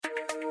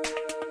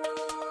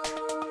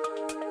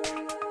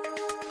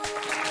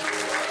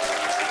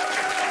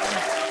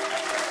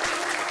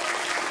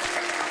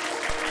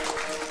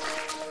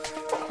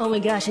Oh my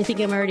gosh, I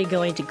think I'm already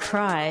going to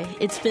cry.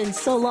 It's been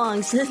so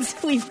long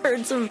since we've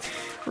heard some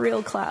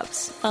real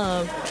claps.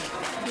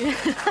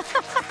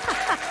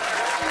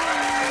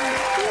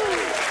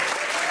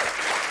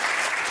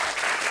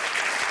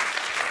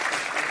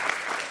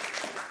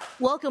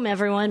 Welcome,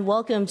 everyone.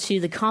 Welcome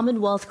to the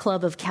Commonwealth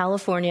Club of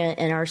California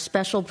and our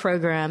special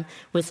program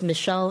with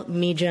Michelle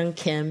Mijung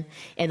Kim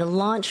and the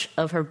launch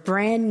of her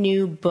brand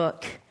new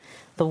book,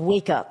 The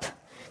Wake Up,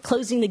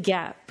 Closing the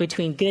Gap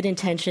Between Good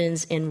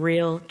Intentions and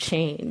Real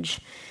Change.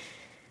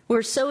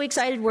 We're so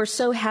excited, we're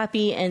so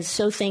happy, and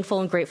so thankful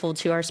and grateful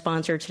to our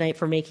sponsor tonight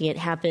for making it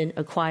happen,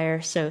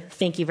 Acquire. So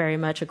thank you very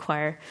much,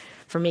 Acquire,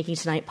 for making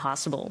tonight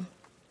possible.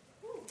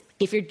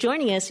 If you're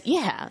joining us,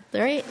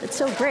 right? It's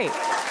so great.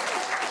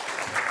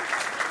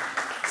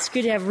 It's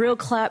good to have real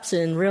claps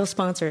and real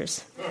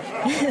sponsors.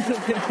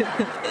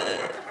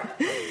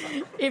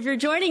 If you're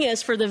joining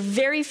us for the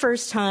very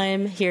first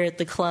time here at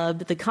the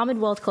club, the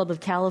Commonwealth Club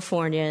of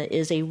California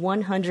is a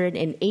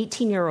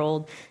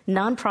 118-year-old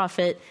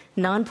nonprofit,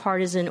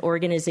 nonpartisan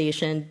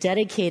organization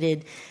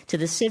dedicated to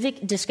the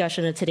civic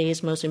discussion of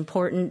today's most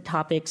important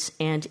topics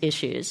and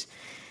issues.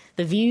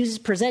 The views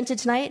presented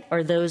tonight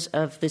are those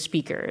of the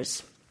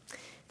speakers.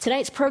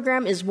 Tonight's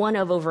program is one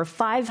of over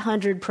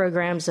 500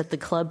 programs that the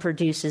club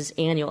produces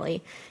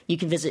annually. You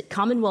can visit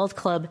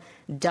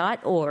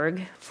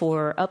commonwealthclub.org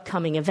for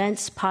upcoming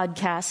events,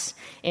 podcasts,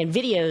 and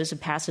videos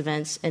of past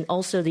events, and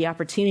also the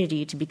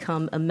opportunity to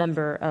become a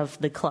member of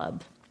the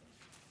club.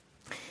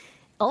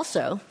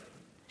 Also,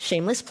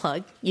 shameless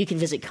plug, you can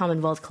visit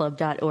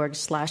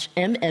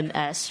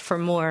commonwealthclub.org/MMS for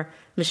more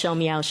Michelle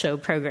Meow Show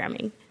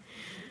programming.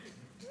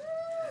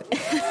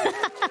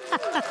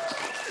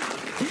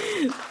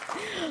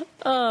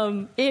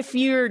 If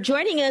you're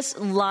joining us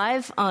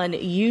live on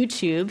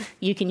YouTube,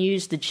 you can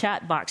use the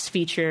chat box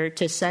feature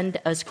to send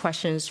us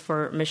questions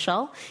for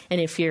Michelle. And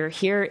if you're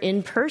here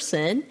in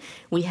person,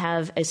 we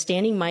have a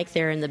standing mic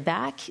there in the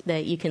back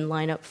that you can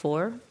line up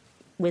for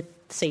with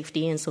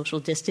safety and social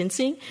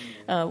distancing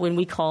when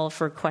we call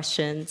for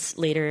questions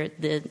later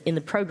in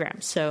the program.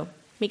 So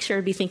make sure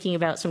to be thinking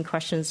about some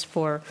questions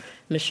for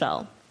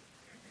Michelle.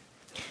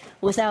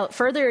 Without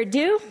further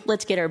ado,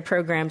 let's get our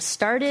program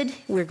started.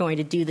 We're going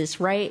to do this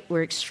right.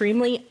 We're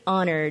extremely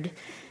honored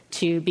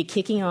to be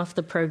kicking off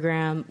the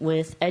program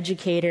with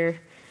educator,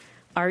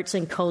 arts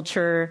and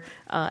culture,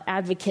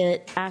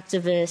 advocate,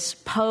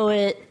 activist,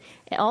 poet,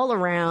 all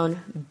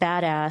around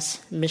badass,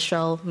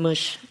 Michelle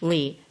Mush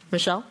Lee.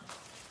 Michelle?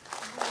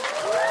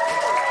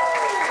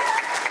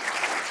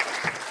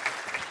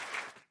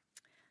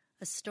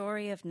 A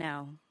story of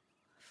now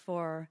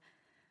for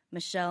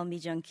Michelle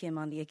Mijung Kim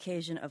on the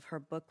occasion of her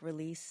book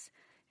release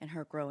and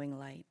her growing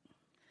light.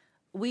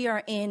 We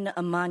are in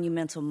a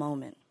monumental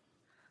moment,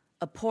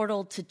 a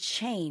portal to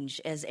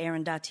change, as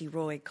Arundhati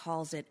Roy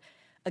calls it,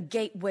 a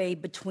gateway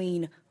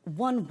between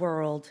one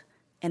world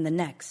and the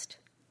next.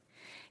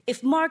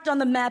 If marked on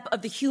the map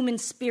of the human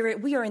spirit,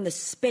 we are in the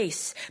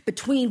space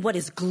between what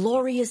is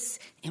glorious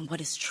and what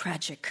is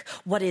tragic,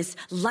 what is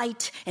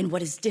light and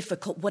what is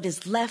difficult, what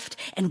is left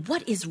and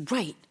what is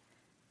right.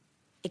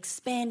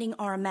 Expanding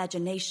our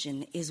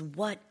imagination is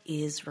what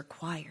is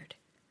required.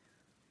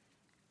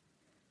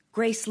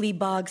 Grace Lee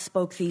Boggs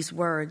spoke these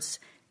words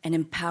and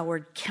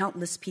empowered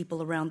countless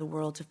people around the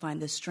world to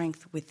find the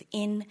strength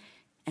within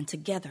and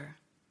together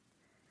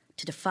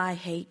to defy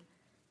hate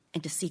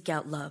and to seek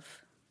out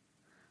love.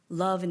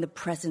 Love in the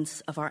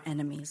presence of our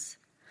enemies.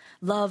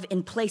 Love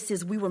in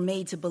places we were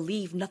made to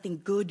believe nothing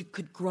good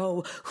could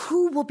grow.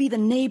 Who will be the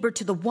neighbor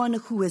to the one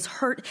who is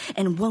hurt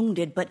and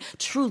wounded? But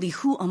truly,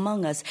 who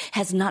among us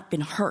has not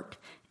been hurt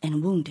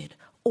and wounded,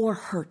 or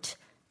hurt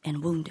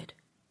and wounded?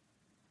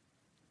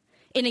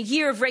 In a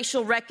year of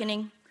racial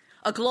reckoning,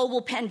 a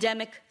global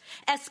pandemic,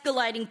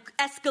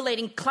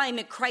 escalating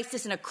climate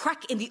crisis, and a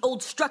crack in the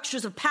old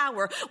structures of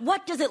power,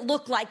 what does it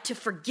look like to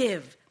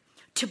forgive,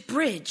 to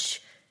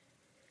bridge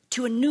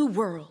to a new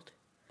world,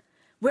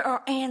 where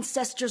our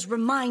ancestors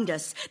remind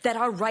us that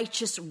our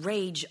righteous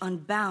rage,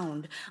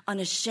 unbound,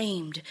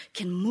 unashamed,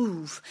 can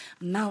move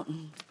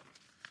mountain.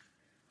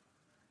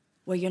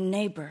 Where your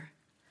neighbor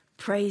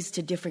prays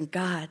to different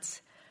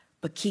gods,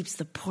 but keeps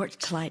the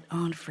porch light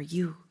on for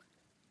you.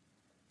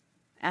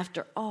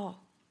 After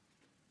all,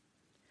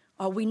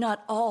 are we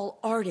not all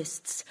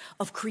artists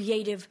of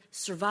creative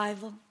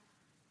survival?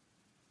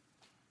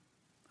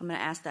 I'm going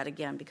to ask that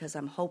again because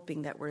I'm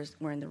hoping that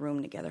we're in the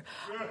room together.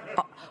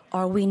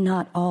 Are we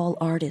not all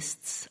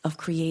artists of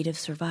creative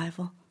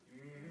survival?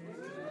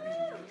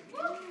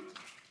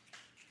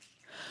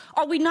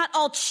 Are we not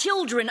all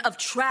children of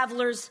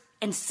travelers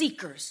and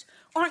seekers?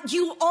 Aren't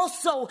you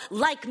also,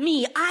 like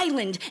me,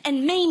 island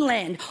and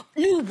mainland,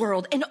 new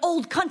world and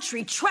old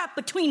country, trapped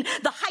between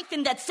the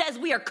hyphen that says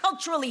we are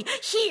culturally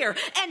here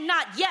and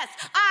not? Yes,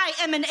 I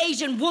am an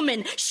Asian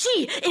woman.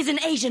 She is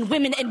an Asian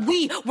woman, and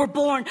we were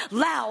born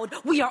loud.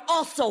 We are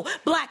also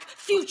black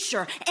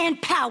future and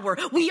power.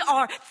 We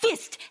are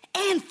fist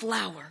and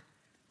flower.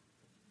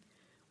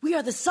 We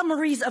are the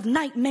summaries of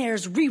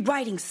nightmares,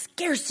 rewriting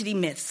scarcity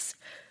myths.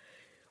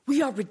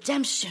 We are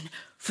redemption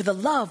for the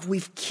love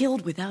we've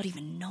killed without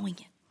even knowing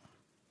it.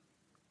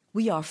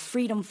 We are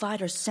freedom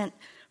fighters sent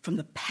from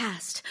the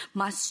past.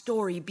 My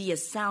story be a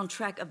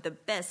soundtrack of the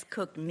best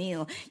cooked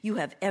meal you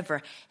have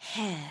ever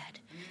had.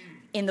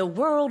 In the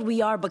world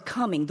we are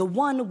becoming, the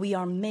one we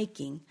are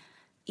making,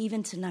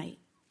 even tonight.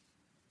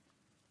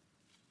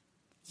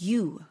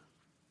 You,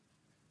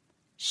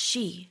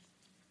 she,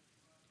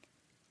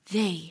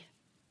 they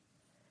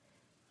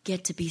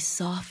get to be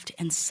soft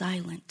and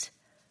silent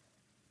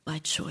by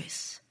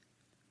choice.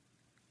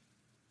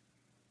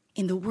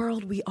 In the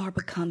world we are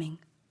becoming,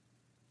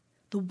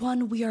 the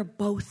one we are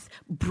both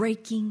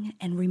breaking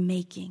and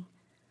remaking,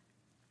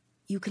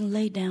 you can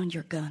lay down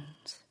your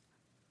guns.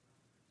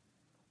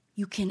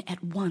 You can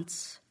at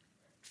once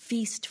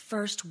feast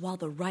first while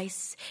the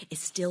rice is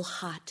still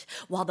hot,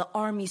 while the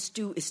army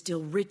stew is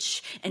still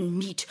rich and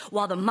meat,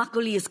 while the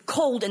makgeolli is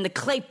cold and the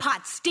clay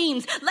pot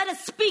steams. Let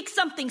us speak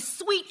something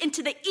sweet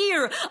into the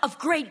ear of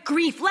great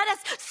grief. Let us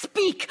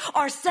speak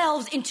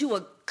ourselves into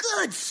a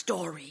good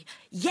story.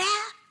 Yeah?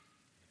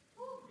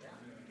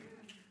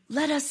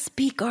 Let us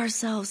speak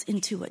ourselves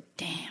into a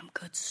damn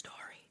good story.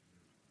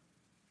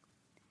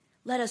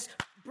 Let us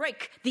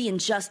break the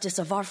injustice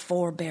of our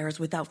forebears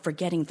without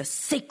forgetting the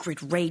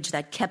sacred rage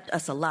that kept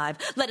us alive.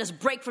 Let us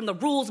break from the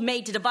rules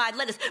made to divide.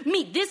 Let us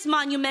meet this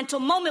monumental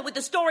moment with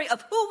the story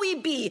of who we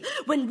be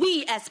when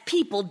we as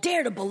people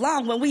dare to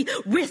belong, when we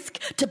risk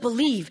to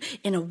believe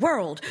in a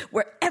world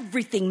where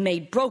everything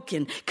made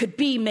broken could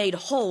be made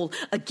whole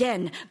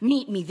again.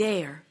 Meet me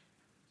there,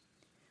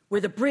 where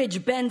the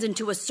bridge bends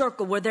into a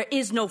circle, where there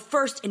is no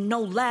first and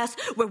no last,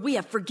 where we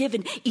have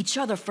forgiven each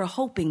other for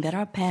hoping that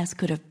our past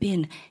could have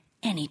been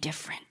any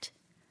different.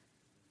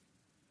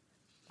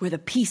 Where the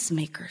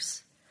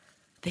peacemakers,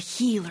 the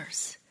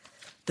healers,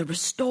 the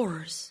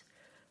restorers,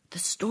 the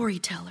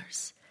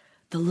storytellers,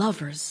 the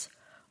lovers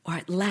are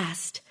at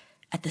last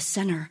at the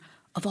center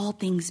of all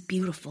things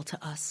beautiful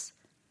to us.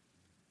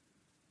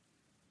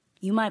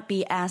 You might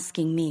be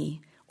asking me,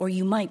 or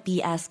you might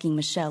be asking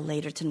Michelle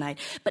later tonight,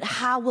 but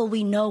how will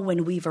we know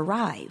when we've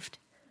arrived?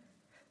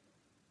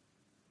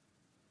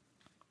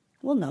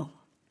 We'll know.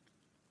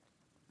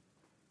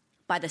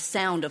 By the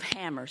sound of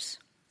hammers,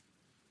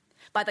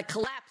 by the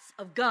collapse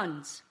of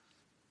guns.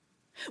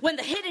 When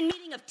the hidden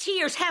meaning of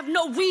tears have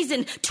no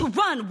reason to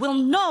run, we'll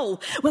know.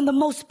 When the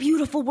most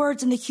beautiful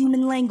words in the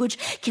human language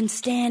can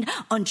stand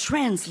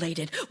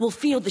untranslated, we'll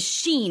feel the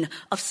sheen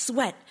of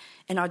sweat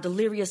and our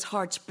delirious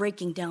hearts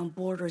breaking down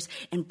borders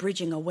and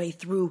bridging a way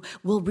through.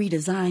 We'll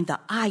redesign the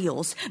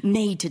aisles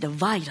made to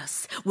divide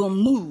us. We'll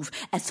move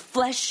as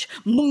flesh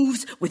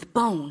moves with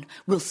bone.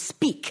 We'll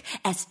speak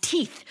as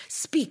teeth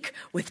speak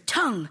with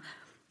tongue.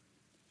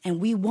 And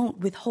we won't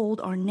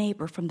withhold our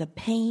neighbor from the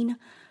pain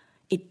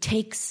it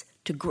takes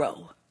to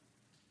grow.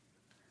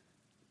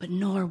 But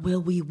nor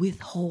will we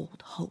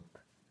withhold hope.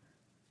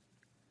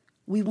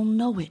 We will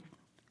know it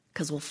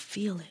because we'll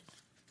feel it.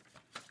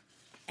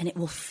 And it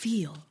will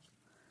feel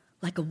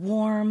like a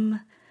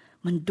warm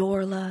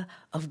mandorla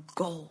of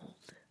gold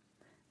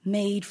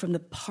made from the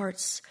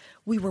parts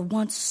we were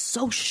once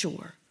so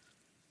sure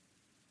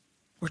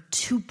were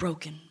too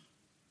broken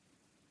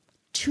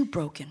to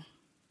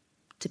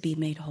be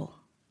made whole.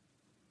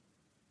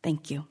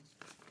 Thank you.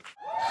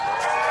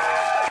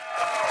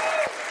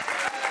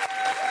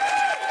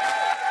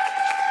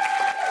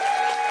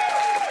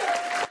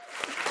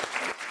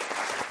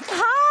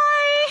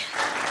 Hi!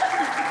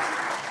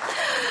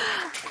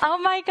 Oh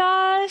my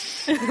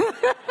gosh.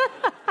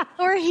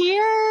 We're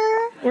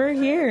here. We're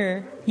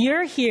here.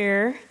 You're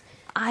here.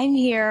 I'm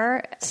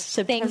here.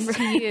 September. Thanks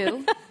to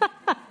you.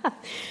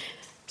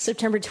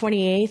 September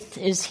 28th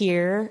is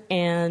here,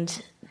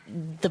 and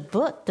the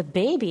book, the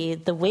baby,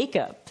 the wake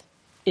up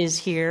is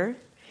here.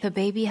 The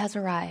baby has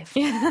arrived.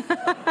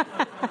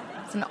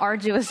 It's an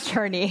arduous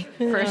journey,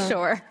 for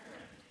sure.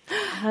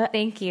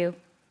 Thank you.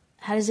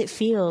 How does it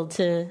feel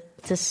to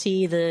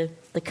see the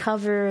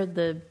cover,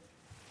 the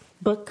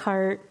book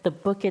cart, the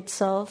book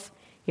itself,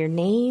 your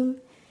name,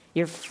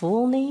 your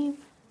full name?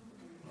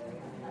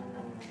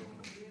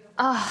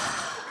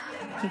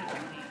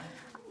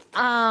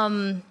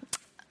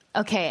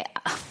 Okay.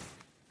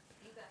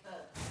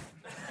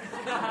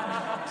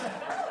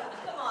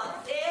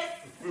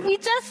 We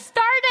just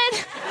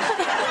started.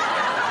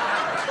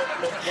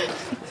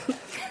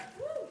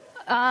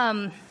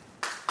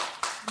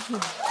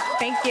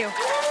 Thank you.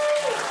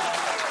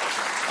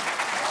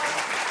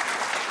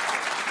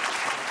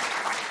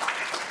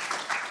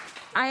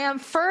 I am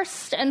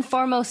first and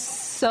foremost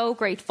so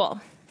grateful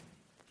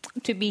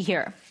to be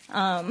here.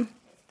 I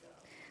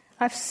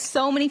have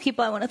so many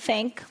people I want to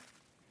thank.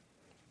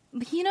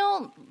 But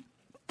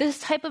this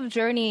type of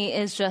journey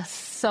is just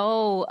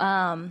so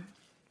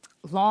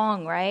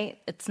long, right?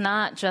 It's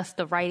not just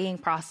the writing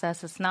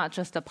process. It's not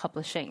just the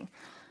publishing.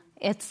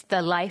 It's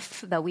the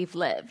life that we've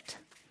lived.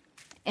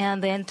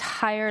 And the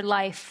entire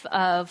life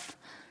of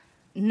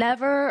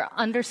never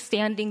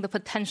understanding the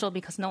potential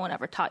because no one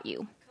ever taught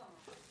you.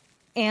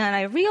 And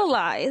I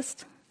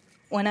realized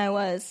when I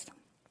was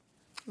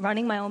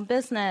running my own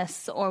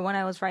business or when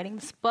I was writing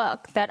this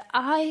book that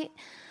I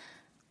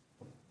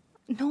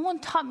no one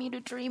taught me to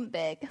dream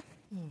big.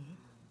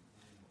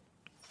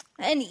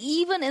 And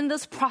even in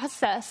this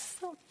process,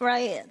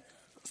 right,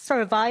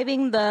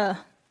 surviving the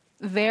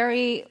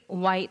very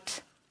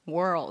white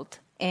world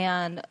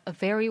and a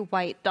very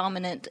white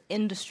dominant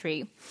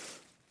industry,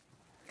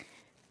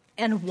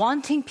 and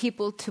wanting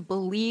people to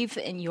believe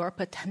in your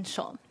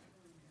potential,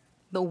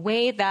 the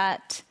way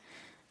that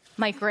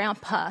my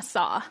grandpa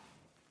saw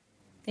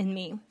in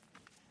me.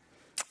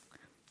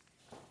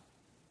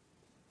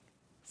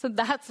 So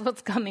that's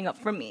what's coming up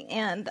for me.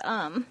 And,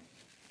 God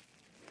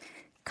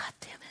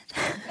damn it.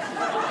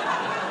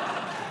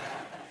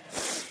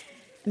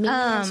 May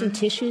I have some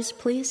tissues,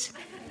 please?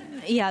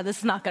 Yeah, this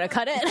is not going to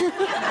cut it.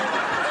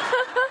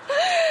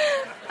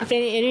 If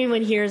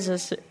anyone hears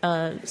us,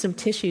 some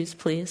tissues,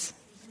 please.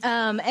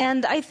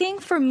 And I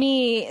think for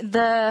me,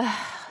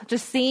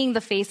 just seeing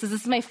the faces,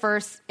 this is my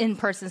first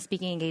in-person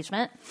speaking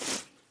engagement.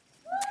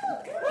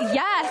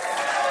 Yes.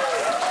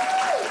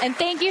 And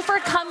thank you for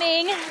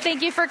coming.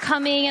 Thank you for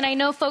coming. And I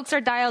know folks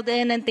are dialed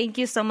in, and thank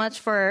you so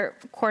much for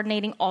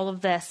coordinating all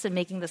of this and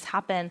making this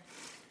happen.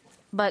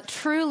 But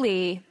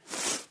truly,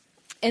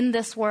 in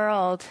this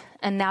world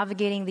and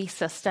navigating these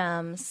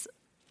systems,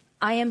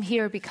 I am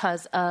here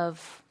because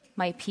of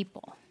my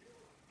people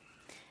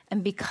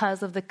and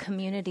because of the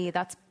community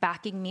that's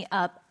backing me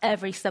up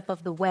every step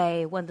of the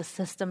way when the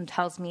system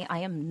tells me I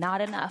am not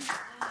enough,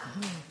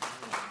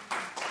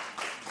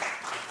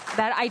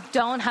 that I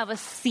don't have a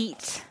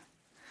seat.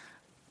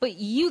 But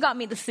you got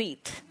me the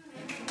seat.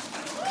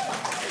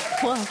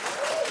 Well,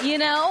 you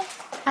know?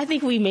 I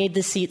think we made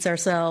the seats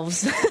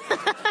ourselves.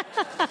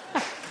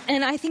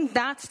 And I think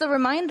that's the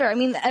reminder. I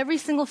mean, every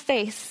single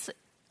face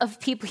of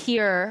people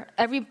here,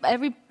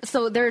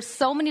 so there's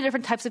so many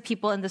different types of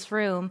people in this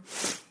room.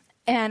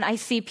 And I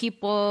see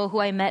people who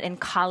I met in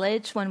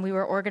college when we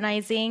were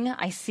organizing.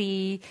 I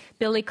see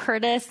Billy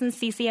Curtis and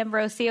Cece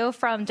Ambrosio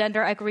from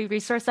Gender Equity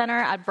Resource Center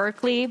at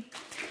Berkeley.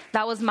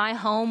 That was my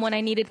home when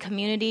I needed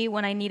community,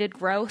 when I needed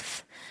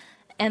growth.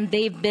 And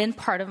they've been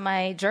part of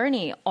my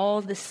journey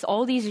all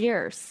these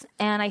years.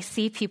 And I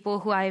see people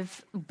who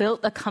I've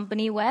built a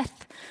company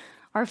with,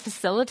 are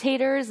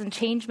facilitators and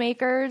change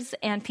makers,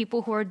 and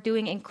people who are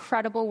doing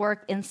incredible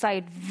work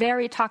inside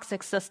very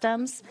toxic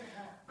systems,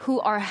 who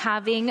are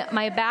having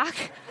my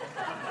back.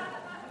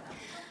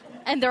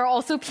 And there are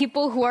also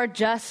people who are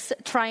just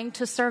trying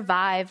to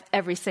survive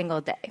every single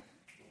day.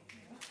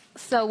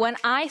 So when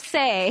I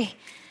say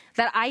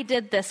that I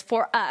did this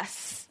for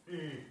us,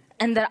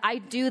 and that I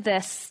do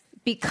this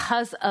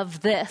because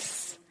of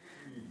this,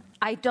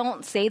 I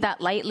don't say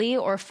that lightly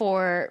or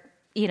for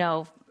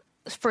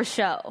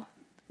show.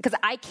 Because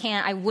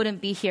I wouldn't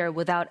be here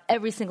without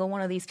every single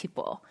one of these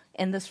people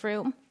in this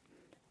room.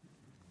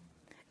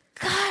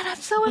 God, I'm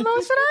so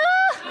emotional.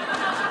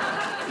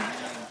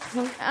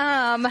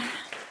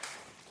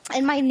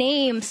 And my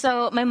name,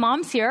 so my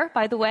mom's here,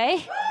 by the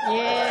way.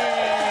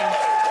 Yay.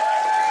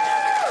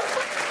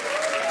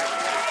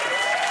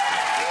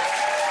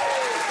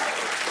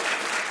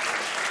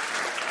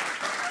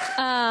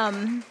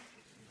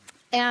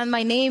 And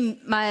my name,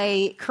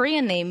 my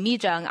Korean name,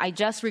 Mijung, I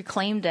just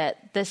reclaimed it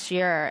this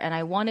year, and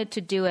I wanted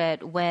to do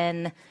it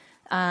when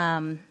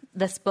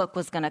this book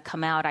was going to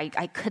come out.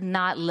 I could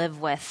not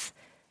live with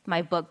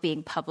my book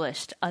being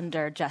published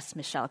under just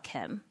Michelle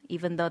Kim,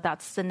 even though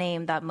that's the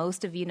name that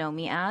most of you know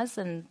me as,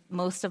 and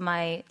most of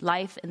my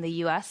life in the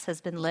U.S. has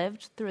been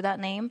lived through that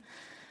name.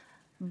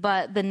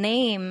 But the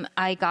name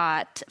I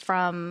got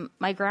from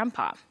my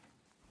grandpa.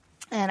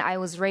 And I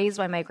was raised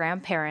by my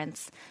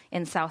grandparents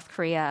in South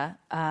Korea.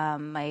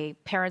 My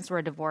parents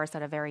were divorced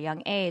at a very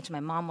young age. My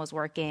mom was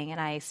working, and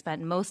I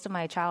spent most of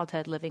my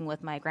childhood living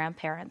with my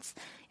grandparents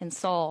in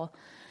Seoul.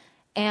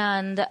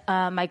 And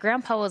my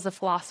grandpa was a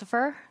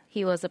philosopher.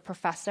 He was a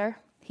professor.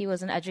 He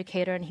was an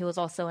educator, and he was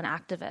also an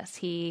activist.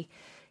 He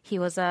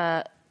was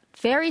a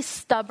very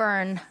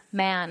stubborn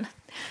man.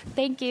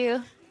 Thank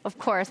you. Of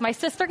course. My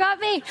sister got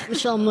me.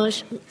 Michelle,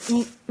 Mush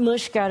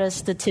got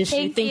us the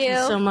tissue. Thank you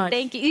so much.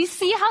 Thank you. You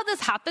see how this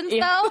happens,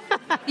 though?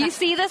 You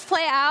see this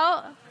play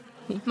out?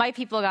 My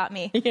people got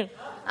me. Yeah.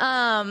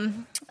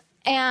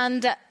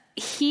 And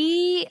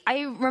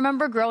I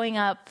remember growing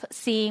up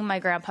seeing my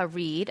grandpa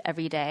read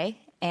every day,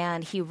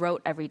 and he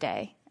wrote every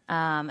day.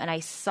 And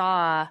I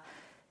saw,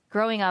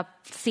 growing up,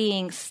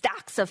 seeing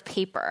stacks of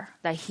paper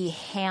that he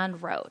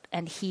hand wrote,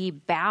 and he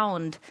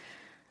bound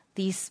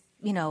these,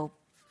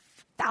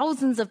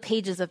 thousands of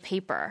pages of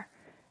paper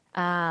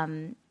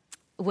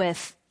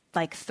with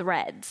like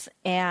threads,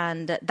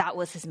 and that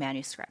was his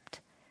manuscript.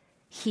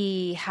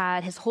 He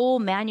had his whole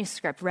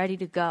manuscript ready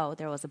to go.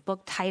 There was a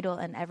book title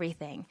and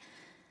everything,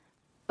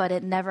 but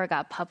it never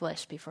got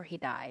published before he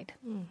died.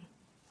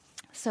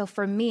 So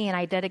for me, and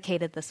I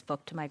dedicated this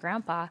book to my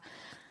grandpa,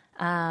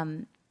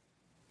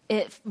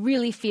 it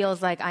really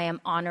feels like I am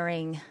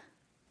honoring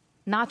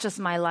not just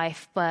my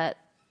life, but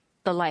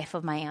the life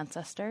of my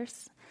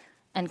ancestors,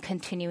 and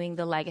continuing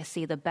the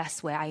legacy the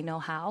best way I know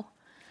how.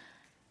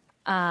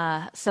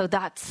 So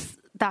that's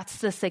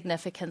the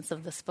significance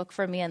of this book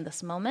for me in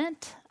this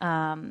moment.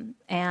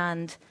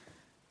 And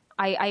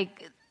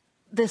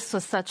this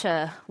was such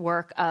a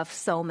work of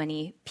so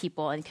many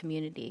people and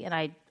community.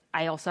 And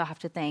I also have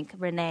to thank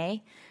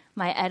Renee,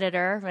 my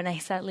editor, Renee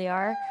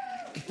Setliar.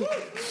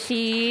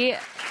 She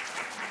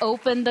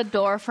opened the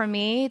door for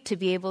me to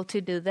be able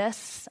to do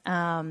this.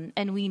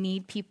 And we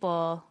need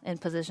people in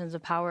positions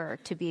of power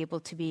to be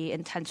able to be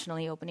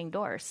intentionally opening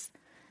doors.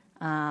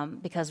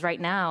 Because right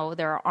now,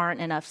 there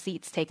aren't enough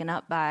seats taken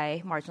up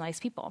by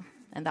marginalized people.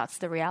 And that's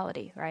the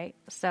reality, right?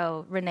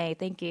 So, Renee,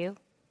 thank you.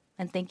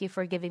 And thank you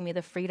for giving me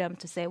the freedom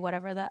to say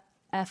whatever the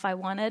F I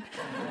wanted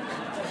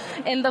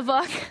in the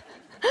book.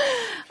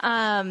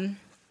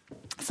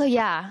 So,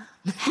 yeah.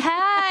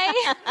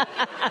 Hi.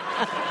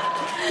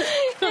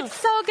 It's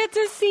so good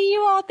to see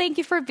you all. Thank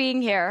you for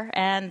being here.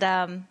 And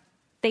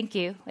thank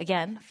you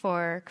again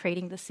for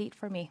creating the seat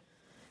for me.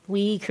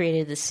 We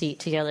created the seat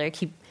together. I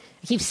keep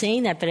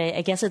saying that, but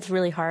I guess it's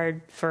really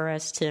hard for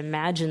us to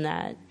imagine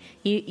that.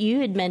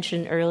 You had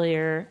mentioned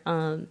earlier,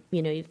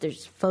 if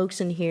there's folks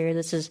in here,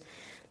 this is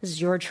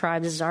your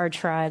tribe, this is our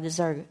tribe, this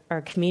is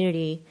our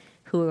community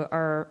who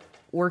are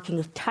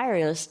working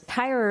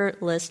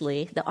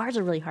tirelessly. The R's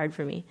are really hard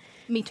for me.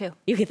 Me too.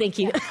 Thank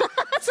you.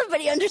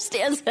 Somebody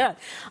understands that.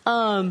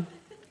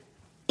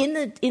 In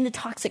the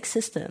toxic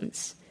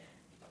systems,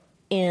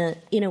 and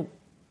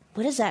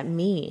what does that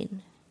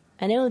mean?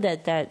 I know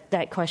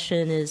that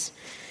question is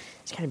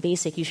kind of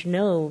basic. You should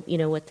know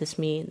what this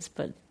means.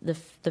 But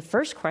the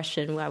first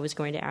question I was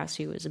going to ask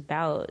you was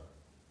about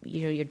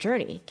your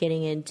journey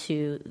getting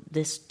into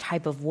this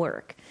type of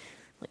work.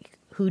 Like,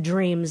 who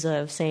dreams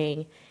of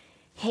saying,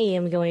 "Hey,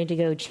 I'm going to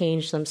go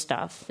change some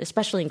stuff,"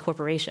 especially in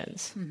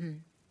corporations? Mm-hmm.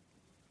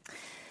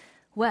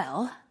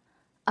 Well,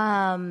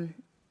 I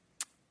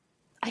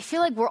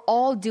feel like we're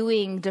all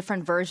doing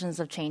different versions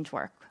of change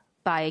work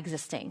by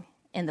existing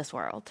in this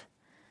world.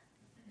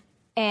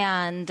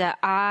 And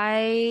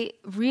I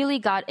really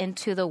got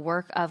into the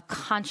work of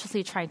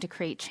consciously trying to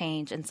create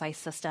change inside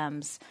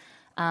systems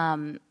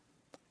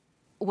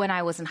when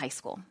I was in high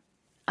school.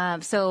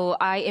 So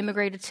I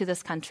immigrated to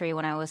this country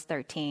when I was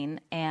 13,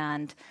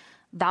 and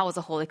that was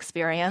a whole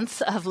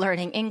experience of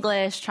learning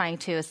English, trying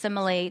to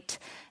assimilate.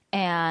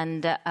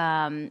 And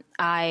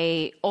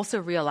I also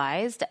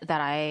realized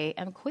that I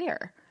am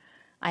queer.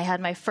 I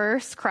had my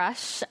first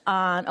crush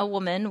on a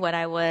woman when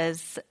I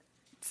was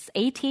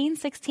 18,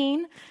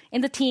 16,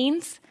 in the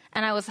teens,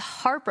 and I was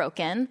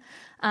heartbroken.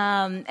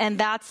 And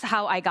that's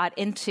how I got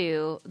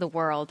into the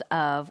world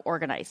of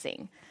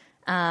organizing.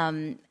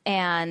 And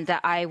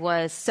I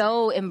was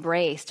so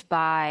embraced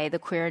by the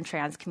queer and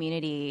trans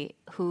community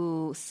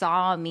who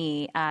saw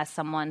me as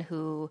someone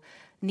who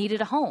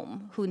needed a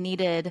home, who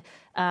needed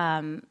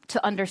to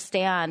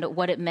understand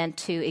what it meant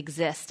to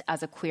exist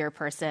as a queer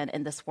person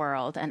in this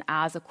world and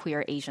as a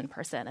queer Asian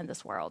person in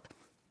this world.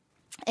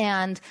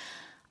 And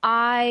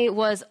I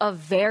was a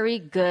very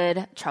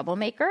good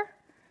troublemaker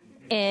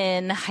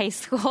in high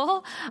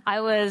school.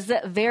 I was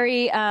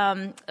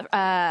I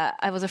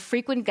was a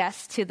frequent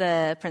guest to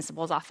the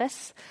principal's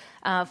office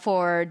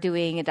for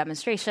doing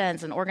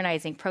demonstrations and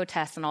organizing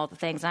protests and all the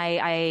things.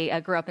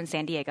 I grew up in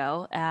San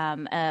Diego,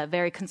 a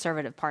very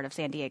conservative part of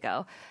San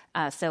Diego.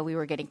 So we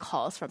were getting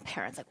calls from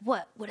parents like,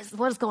 what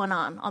is going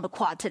on the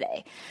quad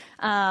today?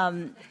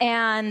 And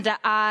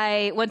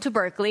I went to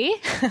Berkeley.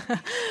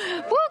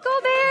 Woo, go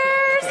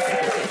Bears!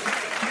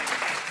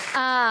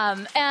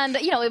 And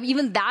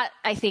even that,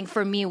 I think,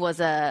 for me was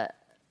a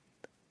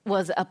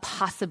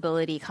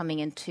possibility coming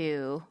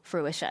into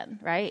fruition,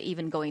 right?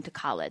 Even going to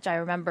college. I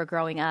remember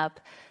growing up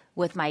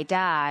with my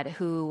dad,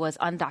 who was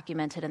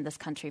undocumented in this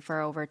country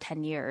for over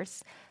 10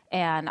 years.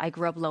 And I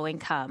grew up low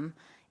income.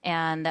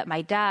 And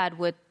my dad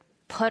would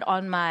put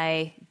on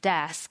my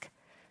desk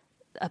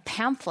a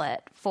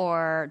pamphlet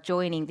for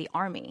joining the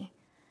Army,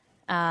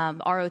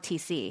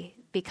 ROTC,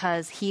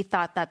 because he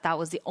thought that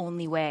was the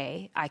only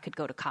way I could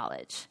go to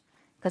college.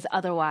 Because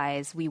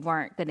otherwise, we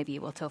weren't going to be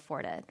able to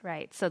afford it,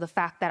 right? So the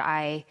fact that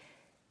I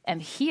am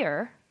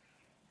here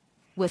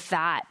with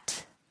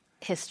that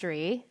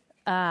history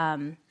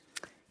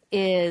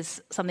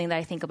is something that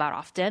I think about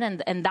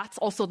often. And that's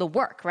also the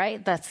work,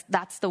 right?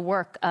 That's the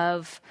work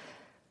of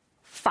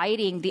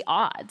fighting the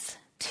odds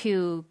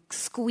to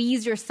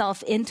squeeze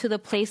yourself into the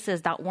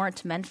places that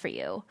weren't meant for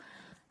you.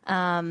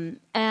 And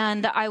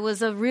I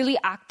was a really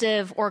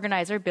active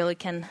organizer. Billy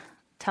can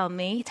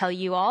tell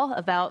you all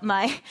about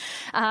my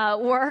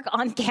work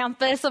on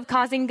campus of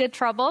causing good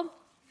trouble.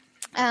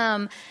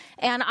 And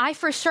I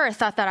for sure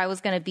thought that I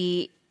was going to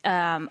be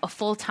a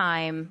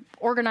full-time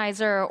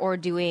organizer or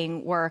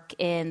doing work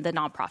in the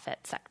nonprofit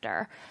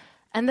sector.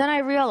 And then I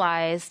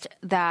realized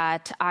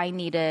that I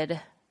needed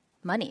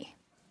money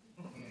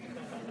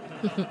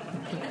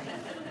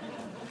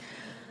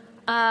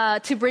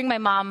to bring my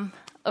mom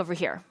over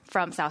here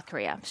from South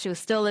Korea. She was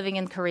still living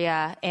in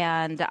Korea,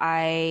 and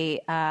I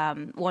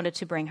wanted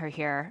to bring her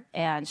here,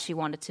 and she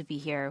wanted to be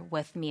here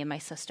with me and my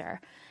sister.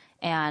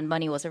 And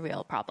money was a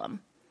real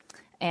problem.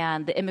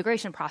 And the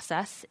immigration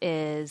process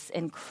is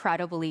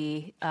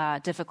incredibly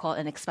difficult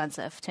and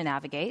expensive to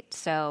navigate.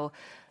 So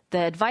the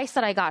advice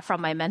that I got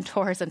from my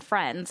mentors and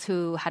friends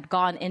who had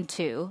gone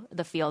into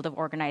the field of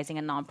organizing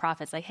and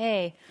nonprofits, like,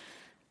 hey,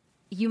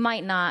 you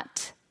might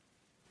not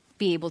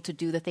be able to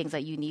do the things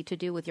that you need to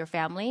do with your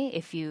family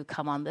if you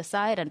come on this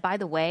side. And by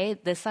the way,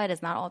 this side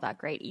is not all that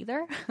great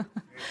either.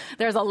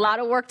 There's a lot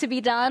of work to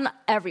be done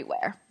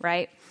everywhere,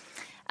 right?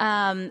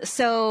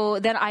 So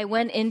then I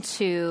went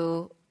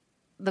into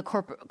the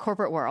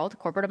corporate world,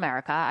 corporate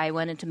America. I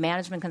went into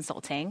management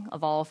consulting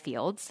of all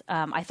fields.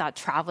 I thought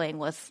traveling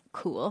was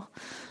cool,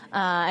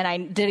 and I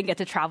didn't get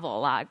to travel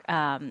a lot.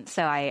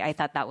 So I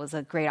thought that was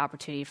a great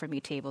opportunity for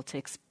me to be able to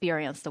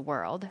experience the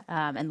world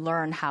and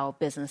learn how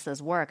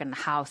businesses work and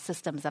how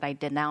systems that I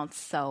denounce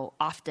so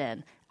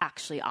often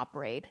actually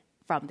operate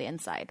from the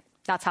inside.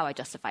 That's how I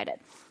justified it.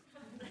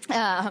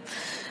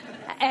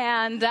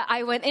 And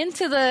I went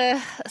into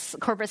the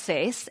corporate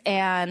space,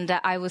 and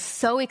I was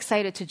so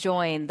excited to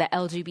join the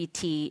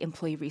LGBT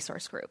employee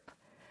resource group.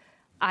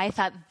 I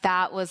thought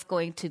that was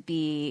going to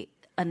be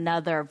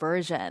another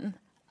version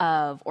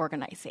of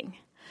organizing.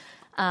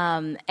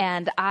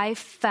 And I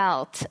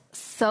felt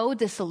so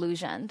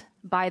disillusioned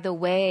by the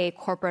way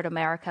corporate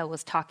America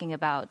was talking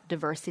about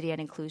diversity and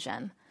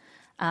inclusion.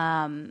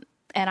 And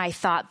I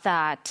thought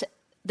that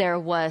there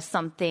was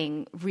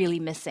something really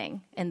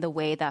missing in the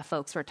way that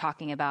folks were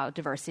talking about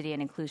diversity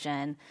and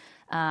inclusion,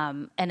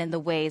 and in the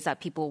ways that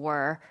people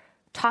were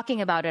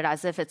talking about it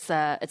as if it's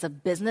a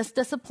business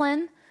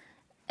discipline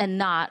and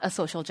not a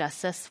social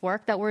justice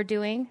work that we're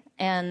doing.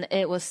 And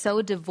it was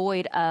so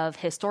devoid of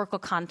historical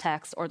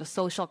context or the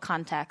social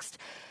context,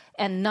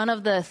 and none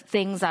of the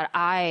things that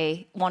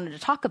I wanted to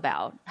talk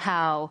about,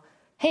 how,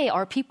 hey,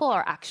 our people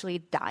are actually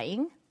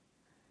dying,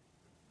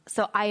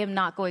 so I am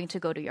not going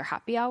to go to your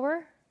happy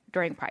hour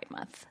during Pride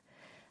Month,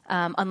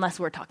 unless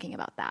we're talking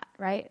about that,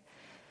 right?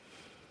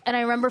 And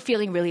I remember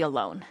feeling really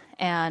alone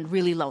and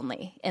really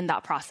lonely in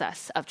that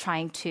process of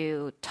trying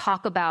to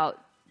talk about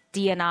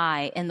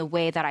D&I in the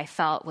way that I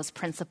felt was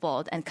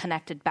principled and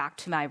connected back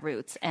to my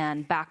roots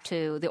and back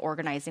to the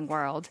organizing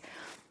world,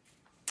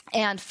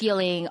 and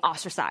feeling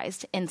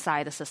ostracized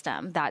inside the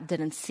system that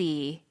didn't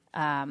see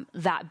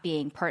that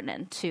being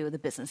pertinent to the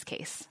business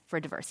case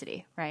for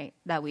diversity, right,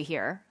 that we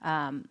hear.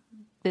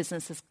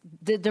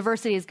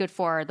 Diversity is good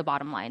for the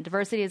bottom line.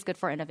 Diversity is good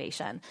for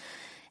innovation.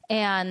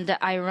 And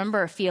I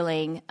remember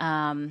feeling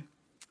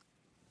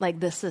like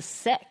this is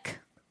sick,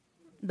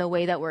 the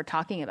way that we're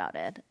talking about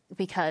it,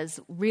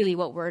 because really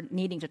what we're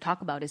needing to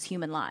talk about is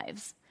human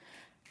lives.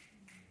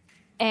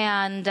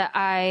 And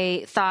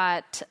I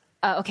thought,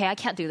 okay, I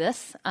can't do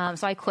this.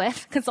 So I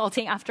quit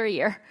consulting after a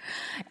year.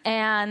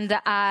 And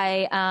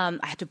I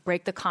had to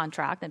break the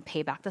contract and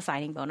pay back the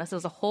signing bonus. It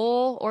was a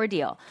whole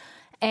ordeal.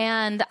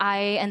 And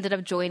I ended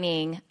up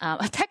joining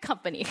a tech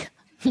company.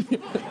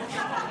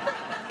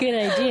 Good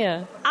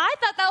idea. I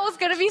thought that was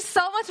going to be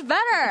so much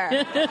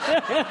better.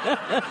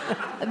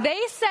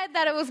 They said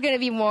that it was going to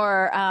be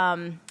more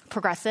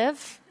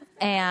progressive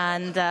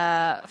and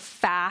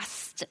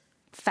fast,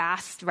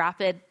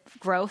 rapid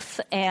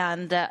growth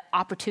and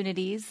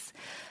opportunities.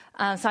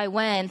 So I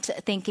went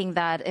thinking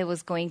that it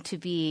was going to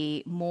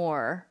be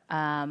more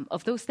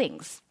of those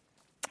things.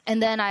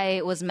 And then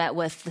I was met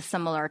with the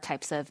similar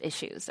types of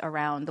issues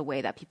around the way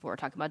that people were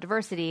talking about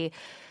diversity.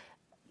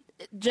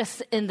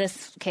 Just in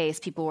this case,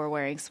 people were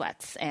wearing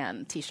sweats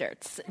and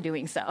T-shirts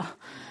doing so.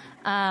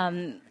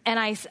 And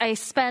I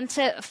spent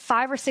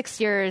 5 or 6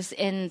 years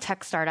in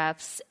tech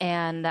startups,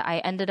 and I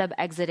ended up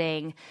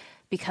exiting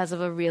because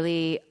of a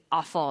really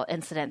awful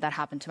incident that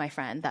happened to my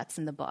friend. That's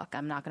in the book.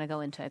 I'm not going to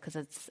go into it because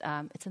it's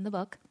in the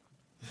book.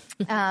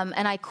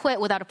 And I quit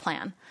without a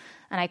plan.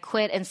 And I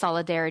quit in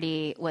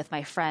solidarity with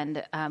my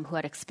friend who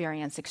had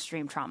experienced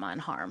extreme trauma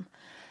and harm.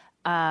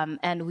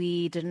 And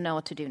we didn't know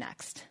what to do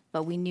next.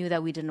 But we knew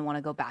that we didn't want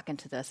to go back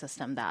into the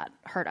system that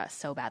hurt us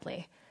so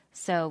badly.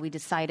 So we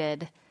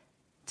decided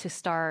to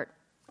start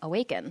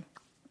Awaken.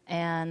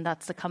 And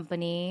that's the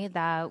company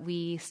that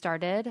we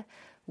started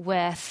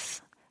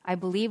with, I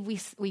believe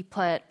we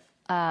put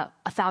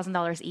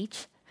 $1,000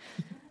 each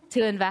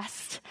to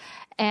invest.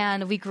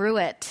 And we grew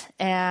it.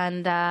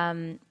 And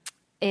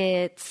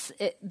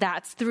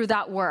that's through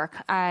that work,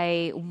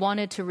 I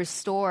wanted to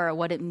restore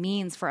what it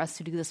means for us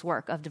to do this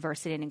work of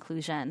diversity and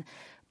inclusion,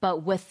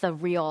 but with the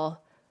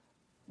real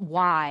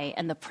why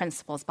and the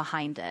principles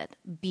behind it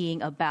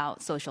being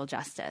about social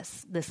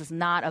justice. This is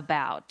not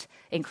about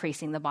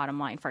increasing the bottom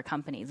line for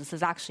companies. This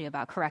is actually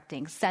about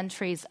correcting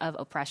centuries of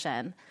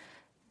oppression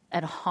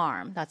and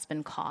harm that's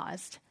been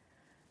caused.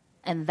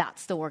 And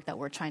that's the work that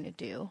we're trying to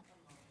do.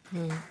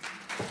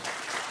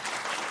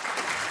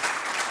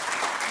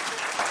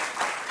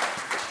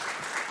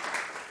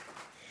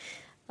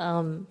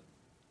 I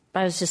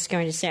was just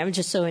going to say, I'm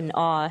just so in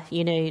awe.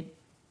 You know,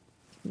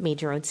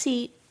 made your own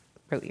seat,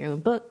 wrote your own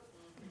book,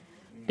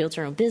 built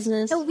your own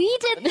business. So we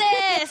did this.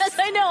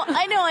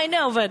 I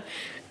know, but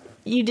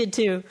you did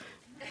too.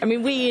 I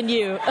mean, we and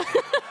you.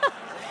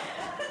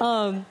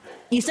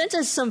 You sent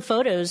us some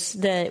photos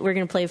that we're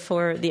going to play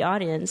for the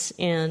audience,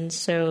 and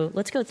so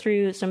let's go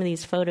through some of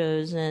these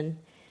photos. And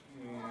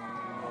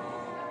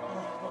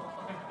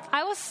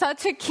I was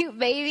such a cute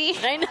baby.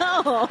 I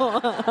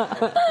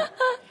know.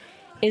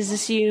 Is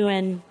this you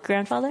and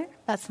grandfather?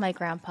 That's my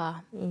grandpa.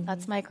 Mm-hmm.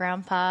 That's my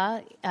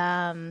grandpa.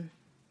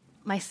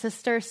 My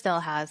sister still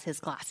has his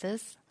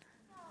glasses.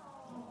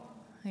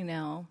 I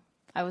know.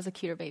 I was a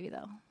cuter baby,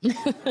 though.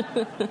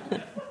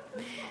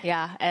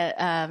 Yeah,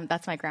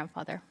 that's my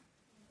grandfather.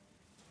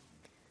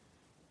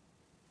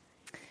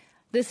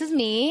 This is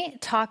me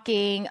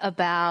talking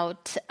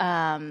about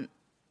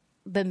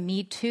the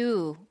Me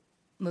Too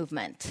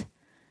movement.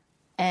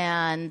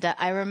 And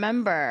I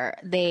remember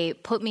they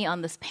put me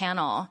on this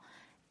panel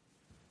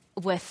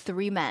with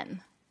 3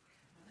 men.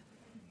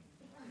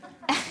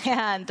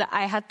 And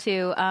I had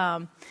to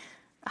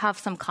have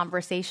some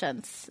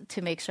conversations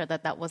to make sure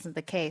that that wasn't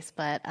the case.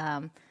 But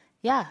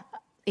yeah,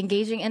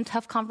 engaging in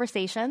tough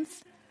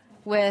conversations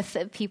with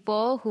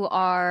people who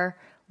are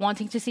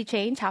wanting to see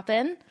change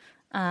happen.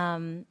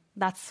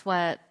 That's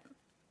what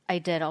I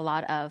did a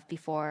lot of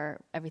before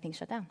everything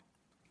shut down.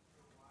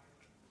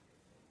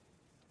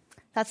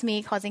 That's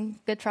me causing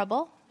good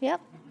trouble.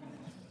 Yep.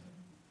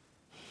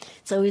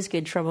 It's always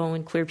good trouble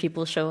when queer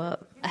people show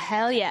up.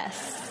 Hell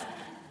yes.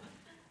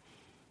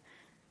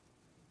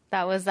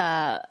 That was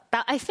I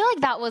feel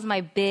like that was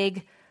my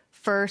big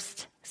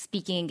first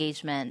speaking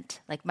engagement,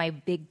 like my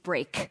big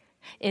break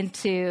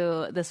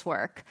into this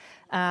work.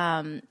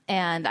 And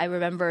I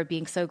remember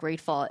being so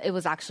grateful. It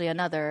was actually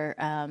another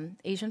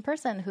Asian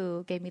person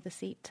who gave me the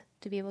seat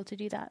to be able to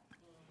do that.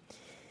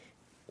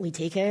 We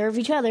take care of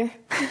each other.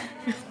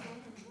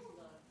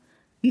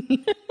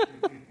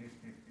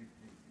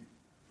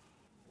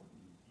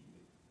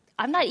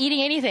 I'm not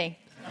eating anything.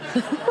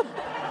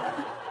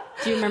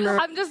 Do you remember?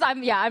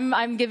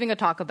 I'm giving a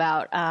talk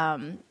about,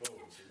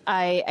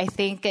 I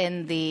think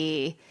in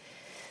the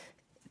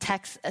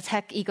tech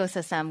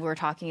ecosystem, we were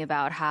talking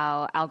about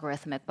how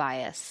algorithmic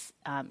bias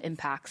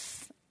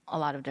impacts a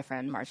lot of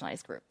different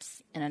marginalized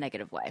groups in a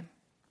negative way.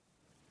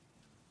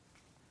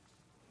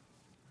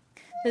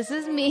 This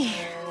is me.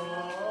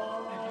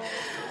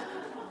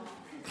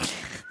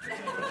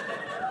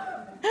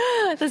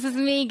 This is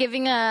me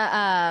giving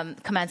a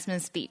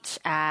commencement speech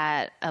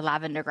at a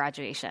Lavender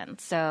graduation.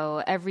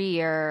 So every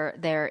year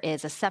there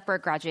is a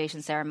separate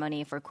graduation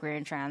ceremony for queer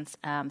and trans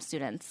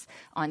students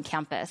on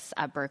campus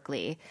at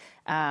Berkeley.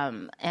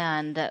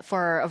 And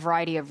for a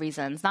variety of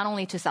reasons, not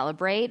only to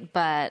celebrate,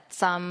 but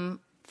some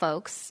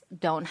folks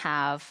don't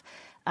have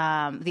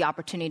the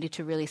opportunity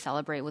to really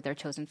celebrate with their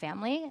chosen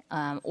family,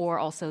 or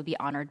also be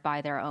honored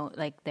by their own,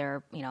 like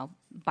their,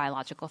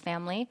 biological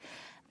family,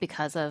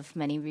 because of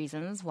many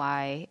reasons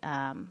why,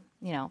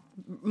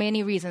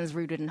 many reasons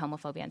rooted in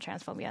homophobia and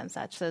transphobia and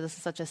such. So this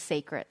is such a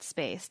sacred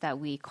space that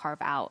we carve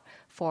out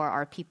for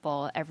our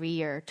people every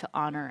year to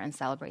honor and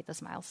celebrate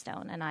this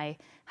milestone. And I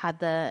had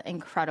the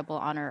incredible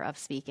honor of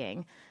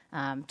speaking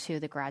to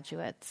the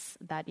graduates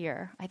that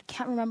year. I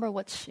can't remember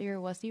which year it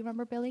was. Do you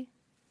remember, Billy?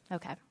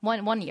 Okay,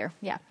 one year,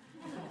 yeah.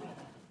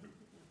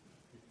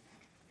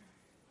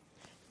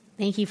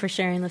 Thank you for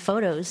sharing the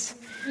photos.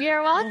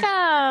 You're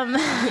welcome.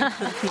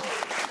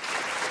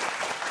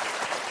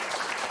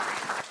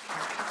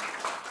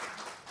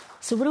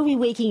 So what are we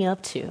waking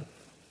up to?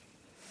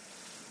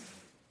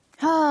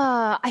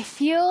 I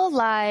feel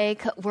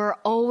like we're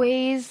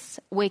always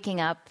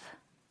waking up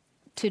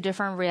to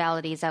different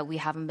realities that we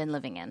haven't been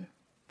living in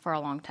for a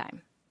long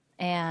time.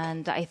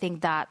 And I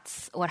think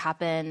that's what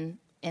happened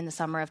in the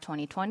summer of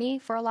 2020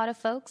 for a lot of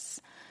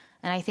folks.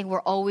 And I think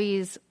we're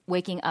always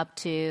waking up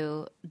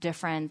to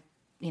different,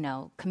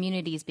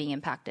 communities being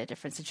impacted,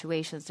 different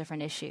situations,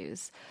 different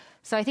issues.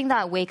 So I think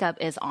that wake up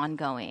is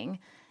ongoing.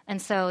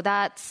 And so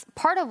that's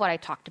part of what I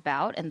talked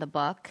about in the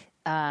book,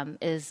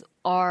 is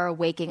our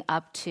waking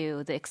up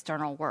to the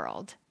external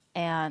world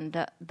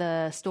and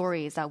the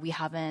stories that we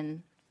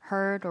haven't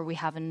heard or we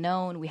haven't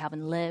known, we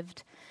haven't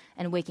lived,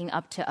 and waking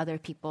up to other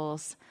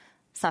people's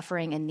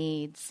suffering and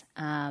needs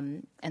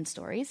and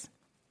stories.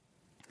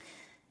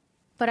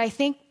 But I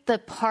think the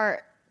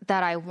part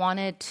that I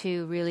wanted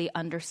to really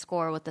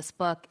underscore with this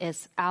book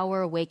is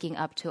our waking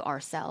up to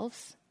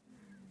ourselves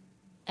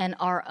and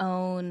our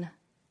own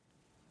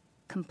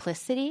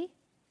complicity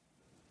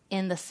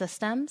in the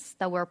systems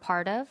that we're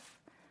part of,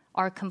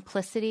 our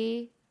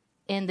complicity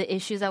in the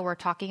issues that we're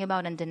talking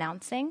about and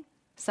denouncing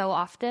so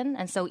often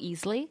and so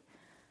easily,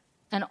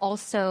 and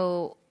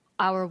also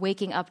our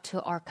waking up to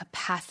our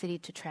capacity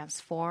to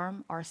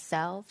transform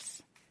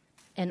ourselves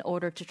in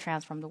order to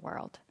transform the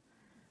world.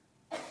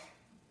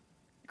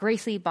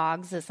 Grace Lee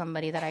Boggs is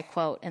somebody that I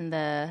quote in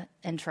the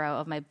intro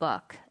of my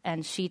book,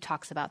 and she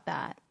talks about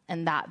that,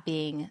 and that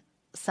being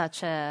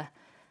such a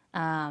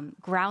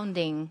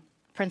grounding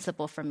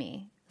principle for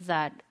me,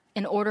 that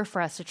in order for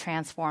us to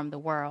transform the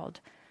world,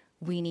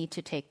 we need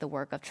to take the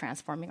work of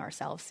transforming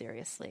ourselves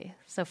seriously.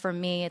 So for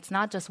me, it's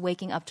not just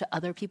waking up to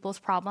other people's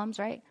problems,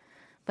 right?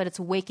 But it's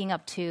waking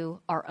up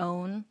to our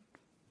own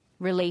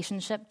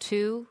relationship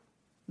to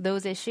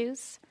those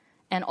issues,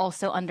 and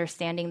also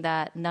understanding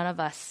that none of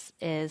us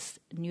is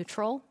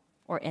neutral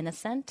or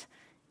innocent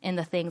in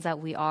the things that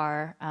we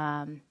are,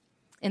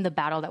 in the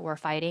battle that we're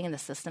fighting and the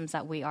systems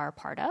that we are a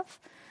part of.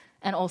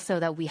 and also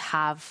that we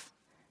have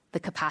the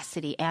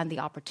capacity and the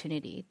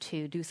opportunity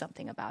to do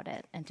something about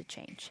it and to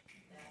change.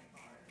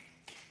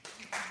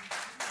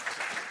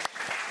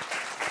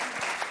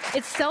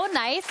 It's so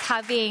nice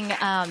having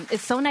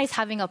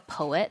a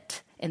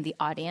poet in the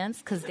audience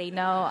because they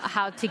know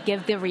how to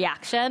give the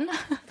reaction.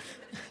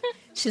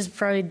 She's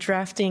probably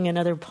drafting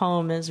another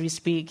poem as we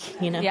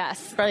speak.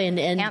 Yes, probably an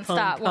end Can't poem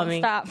stop,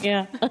 coming. Won't stop.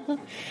 Yeah.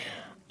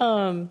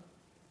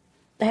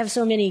 I have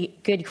so many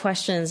good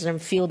questions, and I'm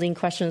fielding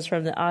questions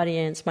from the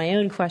audience, my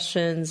own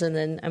questions, and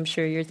then I'm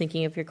sure you're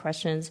thinking of your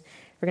questions.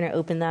 We're going to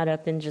open that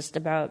up in just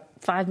about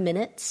 5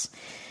 minutes.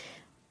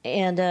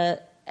 And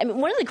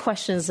one of the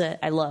questions that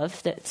I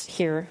love that's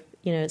here,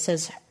 it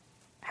says,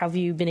 have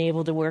you been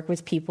able to work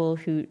with people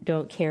who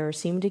don't care or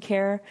seem to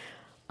care?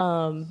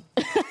 But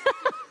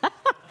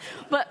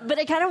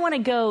I kind of want to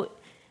go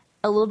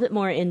a little bit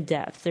more in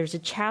depth. There's a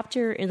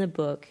chapter in the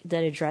book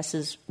that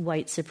addresses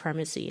white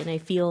supremacy, and I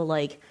feel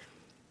like,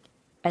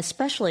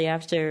 especially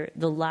after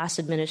the last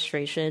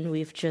administration,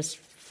 we've just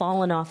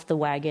fallen off the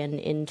wagon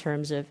in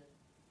terms of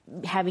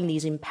having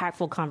these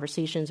impactful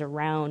conversations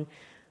around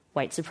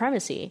white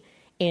supremacy.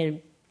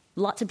 And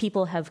lots of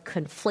people have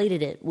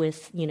conflated it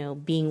with,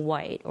 being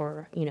white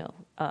or,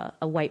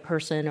 a white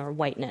person or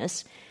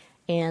whiteness.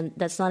 And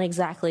that's not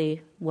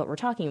exactly what we're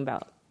talking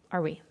about,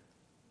 are we?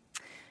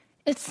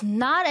 It's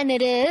not, and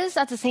it is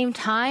at the same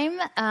time.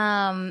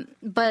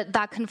 But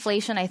that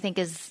conflation, I think,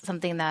 is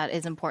something that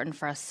is important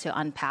for us to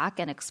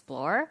unpack and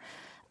explore.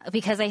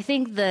 Because I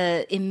think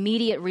the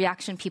immediate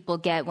reaction people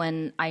get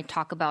when I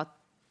talk about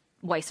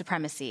white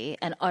supremacy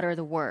and utter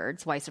the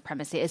words white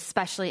supremacy,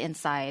 especially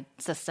inside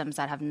systems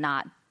that have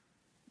not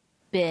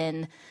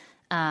been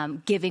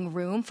giving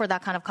room for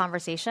that kind of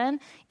conversation,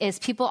 is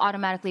people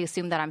automatically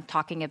assume that I'm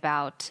talking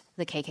about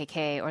the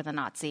KKK or the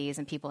Nazis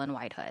and people in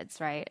white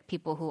hoods, right?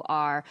 People who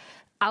are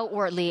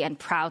outwardly and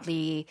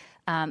proudly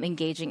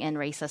engaging in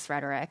racist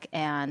rhetoric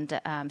and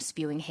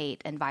spewing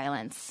hate and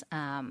violence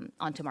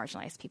onto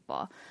marginalized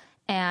people.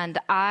 And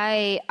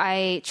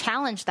I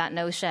challenge that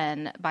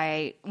notion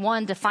by,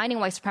 one, defining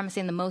white supremacy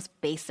in the most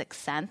basic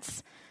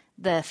sense.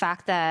 The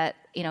fact that,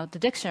 the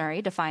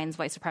dictionary defines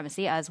white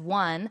supremacy as,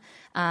 one,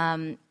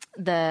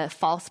 the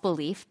false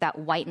belief that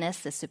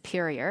whiteness is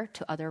superior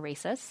to other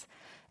races,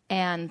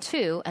 and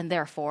two, and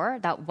therefore,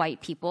 that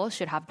white people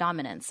should have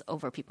dominance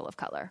over people of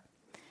color.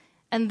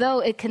 And though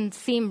it can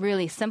seem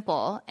really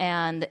simple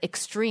and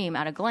extreme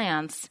at a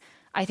glance,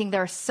 I think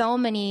there are so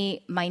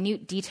many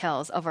minute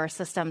details of our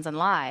systems and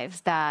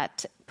lives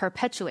that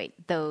perpetuate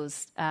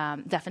those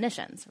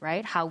definitions,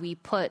 right? How we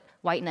put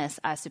whiteness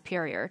as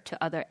superior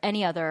to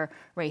any other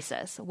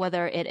races,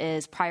 whether it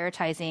is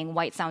prioritizing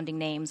white-sounding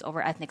names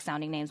over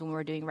ethnic-sounding names when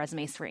we're doing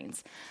resume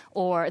screens,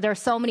 or there are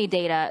so many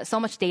data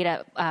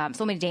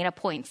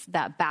points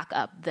that back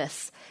up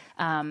this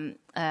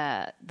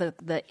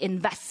the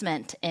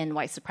investment in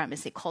white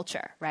supremacy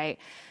culture, right?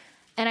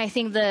 And I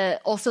think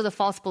also the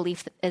false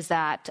belief is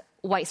that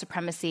white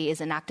supremacy is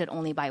enacted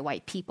only by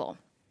white people.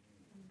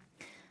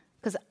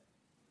 Because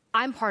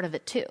I'm part of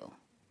it too.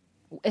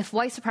 If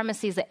white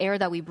supremacy is the air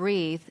that we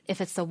breathe, if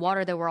it's the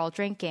water that we're all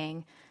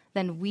drinking,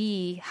 then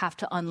we have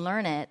to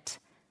unlearn it.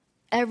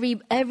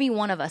 Every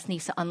one of us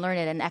needs to unlearn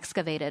it and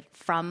excavate it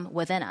from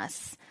within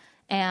us.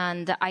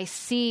 And I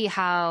see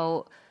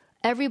how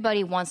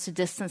everybody wants to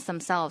distance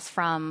themselves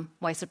from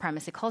white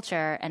supremacy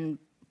culture and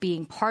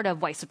being part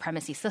of white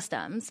supremacy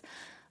systems.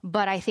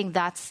 But I think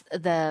that's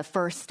the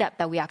first step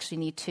that we actually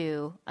need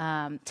to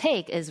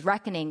take, is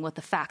reckoning with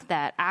the fact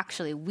that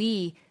actually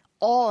we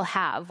all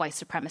have white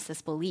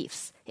supremacist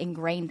beliefs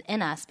ingrained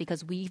in us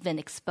because we've been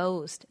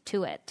exposed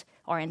to it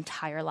our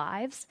entire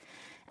lives.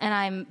 And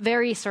I'm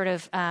very sort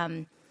of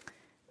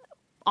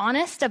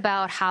honest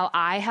about how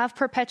I have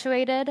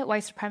perpetuated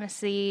white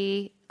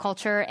supremacy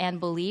culture and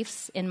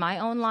beliefs in my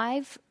own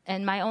life,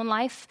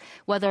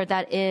 whether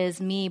that is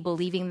me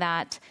believing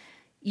that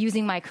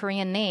using my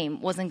Korean name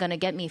wasn't going to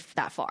get me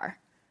that far.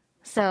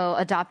 So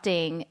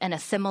adopting and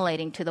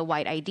assimilating to the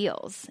white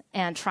ideals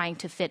and trying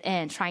to fit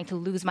in, trying to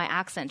lose my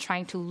accent,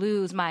 trying to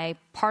lose my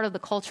part of the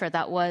culture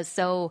that was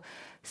so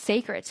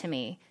sacred to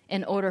me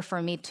in order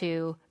for me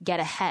to get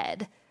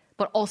ahead,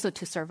 but also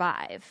to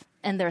survive.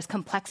 And there's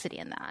complexity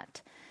in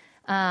that.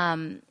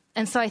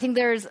 And so I think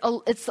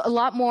it's a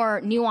lot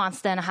more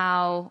nuanced than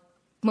how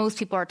most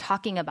people are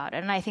talking about it.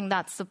 And I think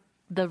that's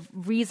the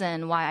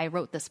reason why I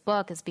wrote this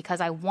book, is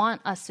because I want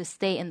us to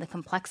stay in the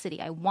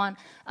complexity. I want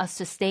us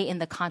to stay in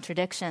the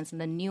contradictions and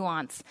the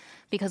nuance,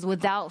 because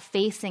without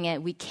facing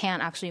it, we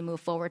can't actually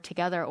move forward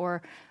together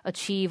or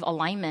achieve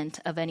alignment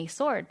of any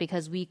sort,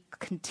 because we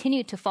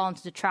continue to fall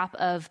into the trap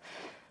of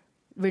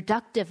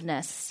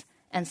reductiveness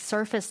and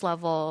surface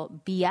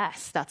level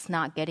BS that's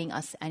not getting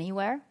us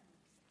anywhere.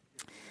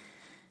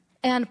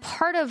 And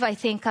part of, I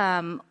think,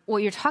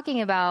 what you're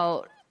talking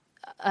about,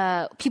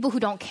 people who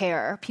don't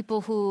care,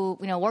 people who,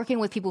 working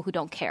with people who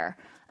don't care.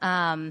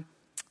 I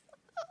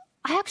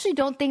actually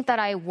don't think that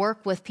I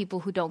work with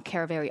people who don't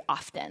care very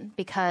often,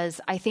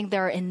 because I think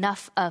there are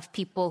enough of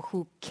people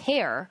who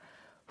care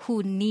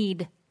who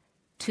need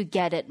to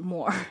get it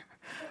more.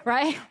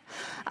 right?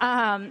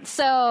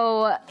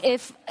 So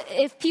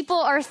if people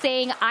are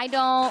saying, I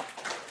don't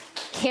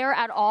care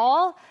at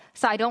all,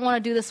 so I don't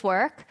want to do this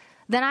work,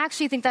 then I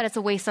actually think that it's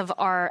a waste of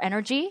our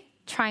energy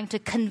trying to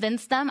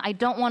convince them. I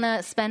don't want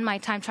to spend my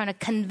time trying to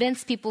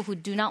convince people who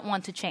do not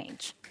want to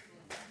change.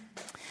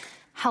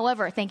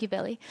 However, thank you,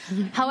 Billy.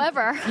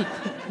 However,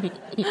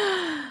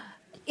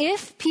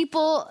 if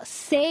people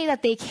say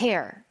that they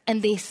care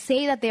and they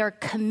say that they are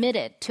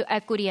committed to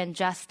equity and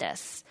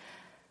justice,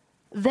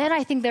 then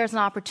I think there's an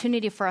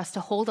opportunity for us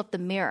to hold up the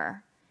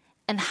mirror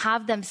and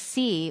have them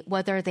see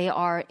whether they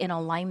are in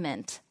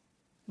alignment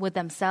with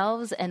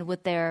themselves and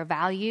with their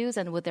values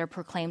and with their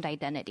proclaimed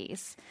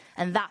identities.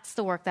 And that's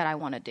the work that I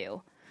want to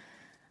do.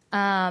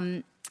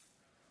 And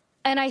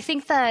I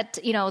think that,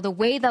 the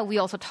way that we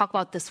also talk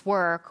about this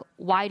work,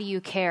 why do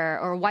you care,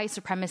 or white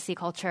supremacy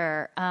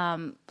culture,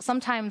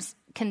 sometimes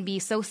can be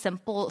so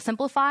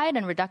simplified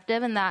and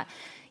reductive in that,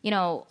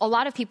 a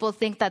lot of people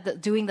think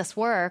that doing this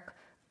work,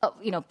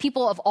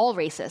 people of all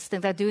races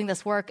think that doing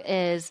this work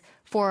is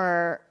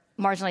for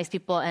marginalized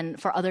people and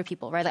for other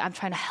people, right? Like, I'm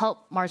trying to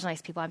help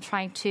marginalized people. I'm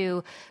trying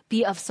to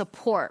be of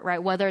support,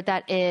 right? Whether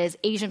that is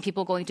Asian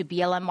people going to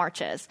BLM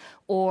marches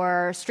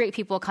or straight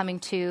people coming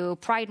to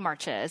pride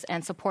marches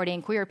and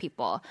supporting queer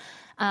people,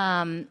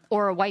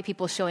 or white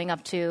people showing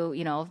up to,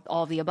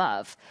 all of the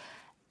above.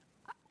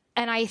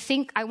 And I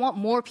think I want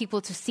more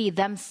people to see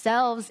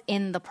themselves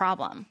in the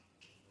problem.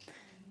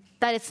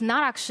 That it's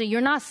not actually, you're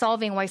not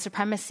solving white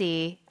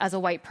supremacy as a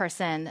white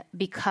person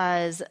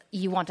because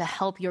you want to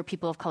help your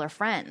people of color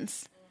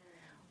friends.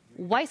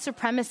 White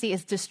supremacy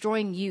is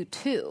destroying you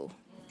too.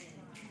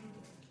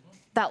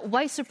 That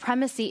white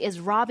supremacy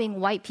is robbing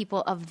white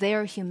people of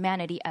their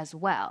humanity as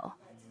well.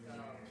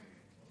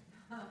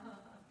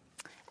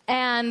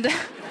 And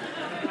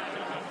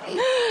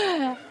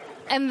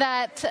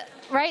that,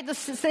 right,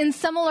 in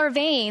similar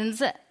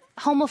veins,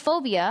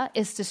 homophobia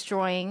is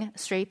destroying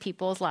straight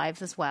people's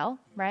lives as well,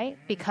 right?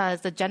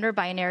 Because the gender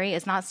binary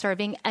is not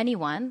serving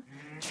anyone.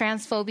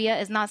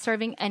 Transphobia is not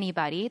serving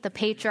anybody. The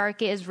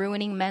patriarchy is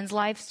ruining men's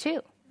lives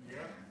too.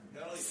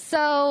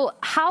 So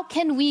how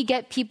can we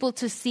get people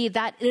to see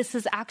that this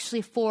is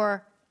actually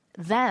for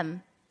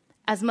them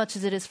as much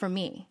as it is for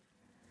me?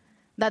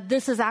 That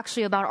this is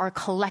actually about our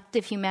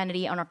collective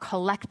humanity and our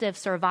collective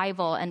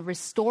survival and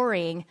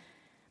restoring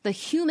the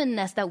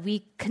humanness that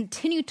we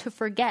continue to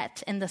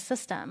forget in the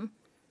system.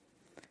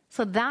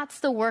 So that's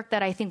the work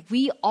that I think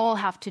we all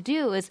have to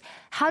do, is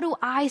how do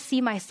I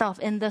see myself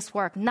in this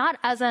work? Not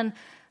as a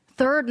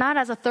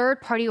third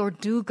party or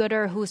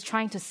do-gooder who's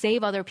trying to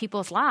save other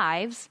people's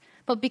lives,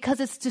 but because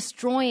it's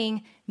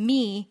destroying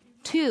me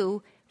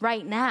too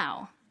right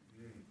now.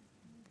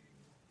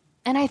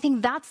 And I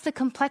think that's the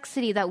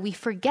complexity that we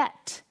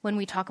forget when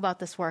we talk about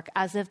this work,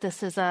 as if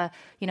this is a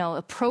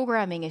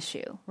programming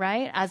issue,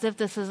 right? As if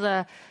this is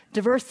a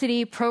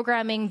diversity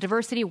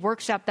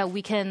workshop that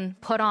we can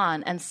put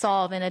on and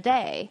solve in a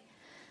day.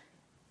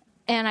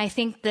 And I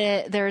think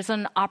that there's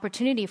an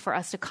opportunity for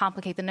us to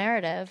complicate the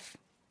narrative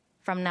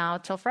from now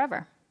till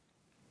forever.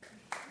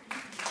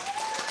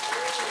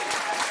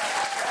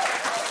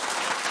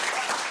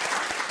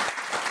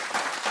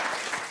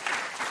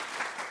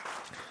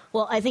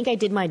 Well, I think I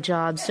did my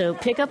job. So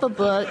pick up a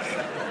book,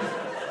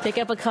 pick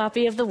up a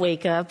copy of The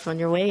Wake Up on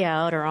your way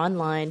out or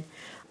online.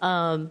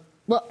 Well,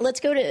 let's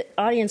go to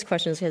audience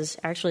questions because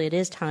actually it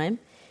is time.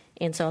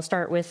 And so I'll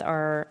start with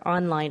our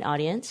online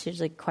audience.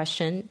 Here's a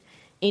question.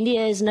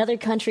 India is another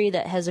country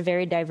that has a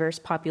very diverse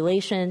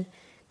population.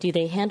 Do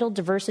they handle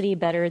diversity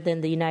better than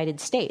the United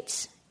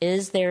States?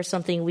 Is there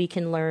something we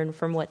can learn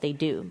from what they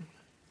do?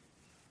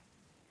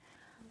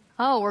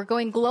 Oh, we're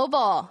going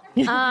global.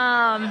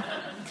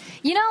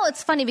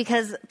 It's funny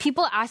because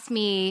people ask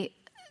me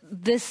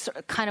this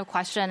kind of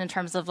question in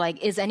terms of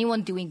like, is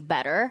anyone doing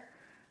better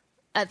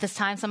at this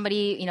time?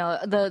 Somebody,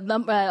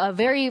 a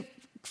very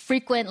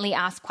frequently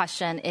asked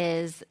question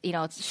is,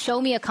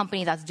 show me a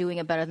company that's doing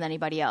it better than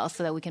anybody else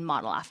so that we can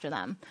model after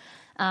them.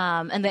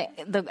 And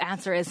the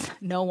answer is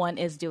no one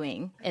is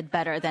doing it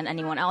better than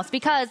anyone else,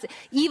 because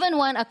even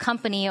when a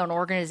company or an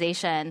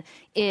organization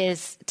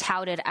is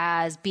touted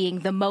as being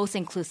the most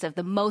inclusive,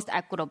 the most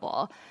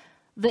equitable,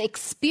 the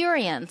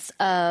experience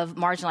of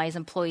marginalized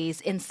employees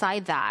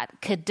inside that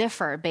could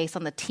differ based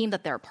on the team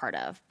that they're a part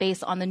of,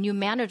 based on the new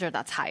manager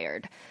that's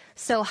hired.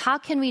 So how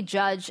can we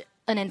judge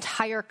an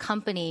entire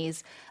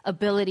company's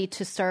ability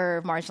to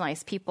serve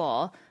marginalized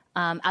people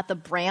at the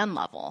brand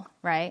level,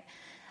 right?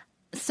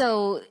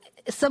 So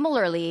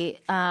similarly,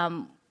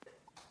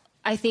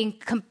 I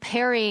think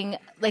comparing,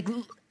 like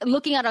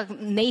looking at a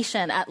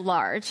nation at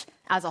large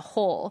as a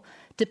whole,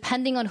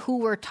 depending on who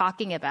we're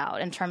talking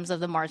about in terms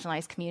of the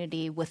marginalized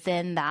community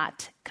within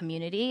that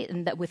community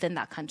and within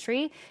that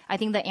country, I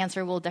think the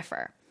answer will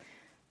differ.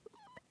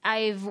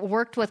 I've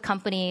worked with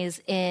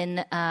companies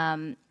in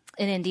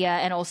India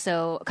and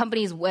also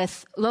companies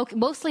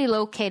mostly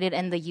located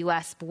in the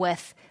U.S.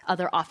 with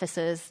other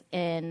offices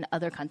in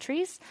other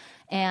countries.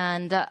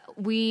 And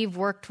we've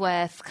worked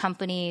with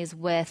companies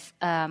with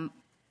a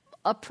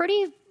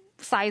pretty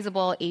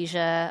sizable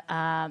Asia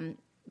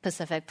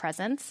Pacific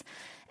presence.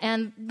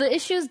 And the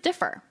issues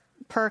differ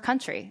per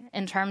country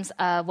in terms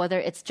of whether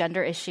it's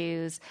gender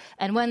issues.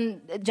 And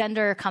when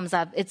gender comes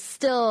up, it's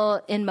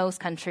still in most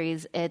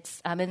countries,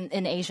 it's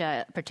in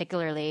Asia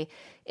particularly,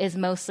 is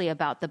mostly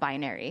about the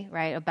binary,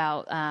 right?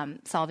 About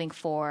solving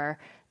for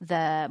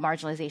the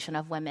marginalization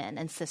of women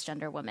and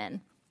cisgender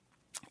women.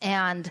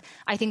 And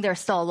I think there's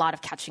still a lot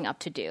of catching up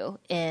to do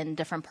in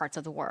different parts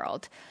of the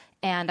world.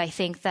 And I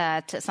think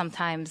that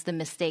sometimes the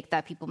mistake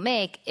that people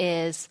make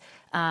is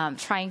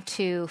trying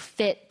to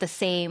fit the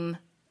same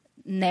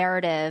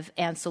narrative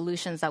and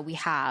solutions that we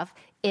have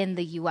in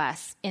the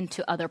U.S.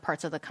 into other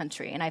parts of the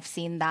country. And I've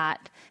seen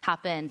that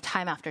happen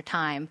time after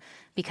time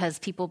because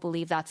people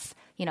believe that's,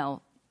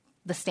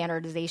 the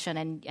standardization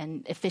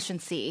and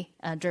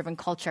efficiency-driven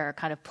culture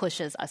kind of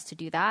pushes us to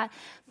do that.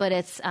 But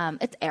it's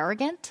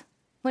arrogant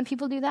when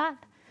people do that.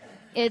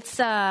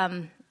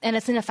 And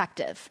it's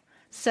ineffective.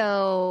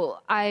 So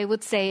I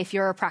would say if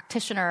you're a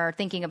practitioner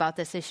thinking about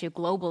this issue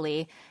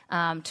globally,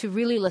 to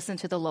really listen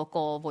to the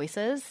local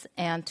voices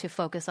and to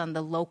focus on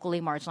the locally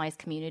marginalized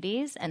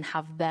communities and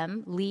have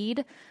them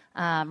lead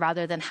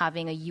rather than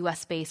having a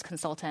US-based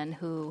consultant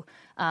who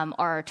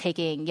are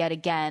taking, yet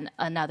again,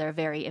 another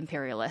very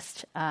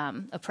imperialist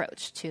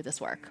approach to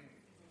this work.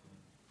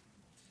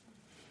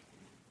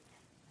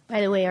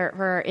 By the way,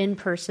 for our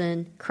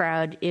in-person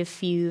crowd,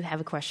 if you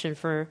have a question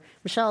for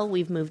Michelle,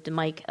 we've moved the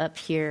mic up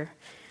here.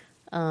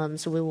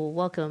 So we will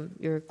welcome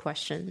your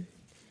question.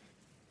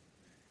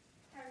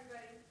 Hi,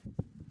 everybody.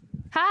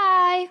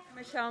 Hi. I'm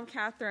Michelle. I'm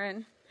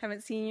Catherine.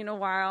 Haven't seen you in a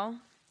while.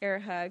 Air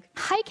hug.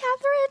 Hi,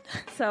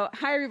 Catherine. So,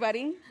 hi,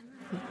 everybody.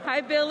 Hi,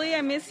 Billy.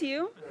 I miss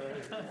you.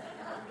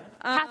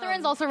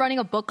 Catherine's also running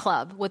a book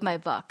club with my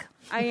book.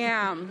 I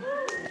am.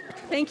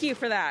 Thank you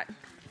for that.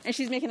 And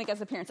she's making a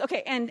guest appearance.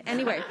 Okay, and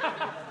anyway.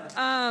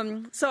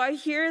 So I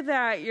hear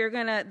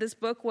that this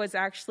book was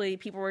actually,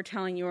 people were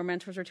telling you, or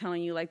mentors were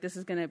telling you, like, this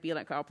is going to be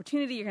like an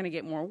opportunity, you're going to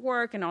get more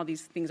work, and all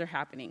these things are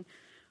happening.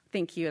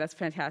 Thank you, that's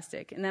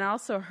fantastic. And then I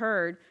also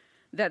heard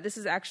that this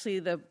is actually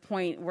the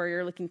point where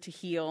you're looking to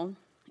heal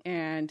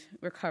and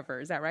recover.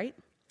 Is that right?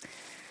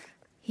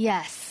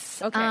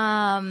 Yes. Okay.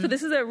 So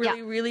this is a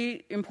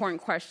really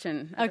important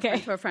question. Okay.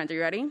 For a friend. Are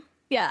you ready?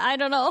 Yeah, I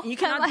don't know. You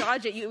cannot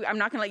dodge it. I'm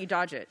not going to let you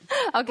dodge it.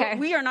 Okay.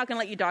 We are not going to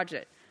let you dodge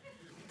it.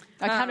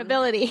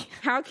 Accountability.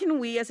 How can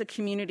we as a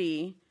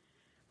community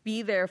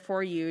be there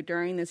for you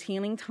during this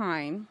healing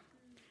time?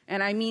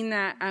 And I mean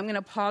that, I'm going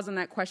to pause on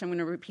that question. I'm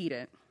going to repeat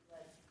it.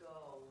 Let's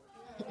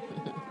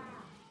go.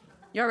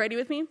 Y'all ready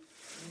with me?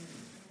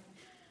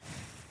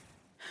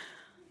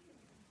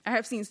 I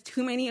have seen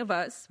too many of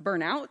us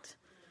burn out,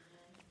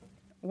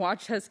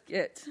 watch us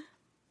get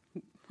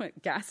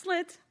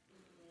gaslit,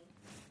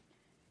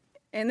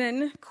 and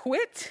then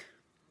quit,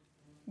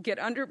 get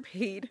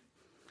underpaid,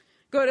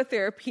 go to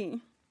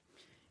therapy,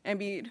 and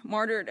be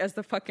martyred as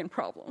the fucking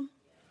problem.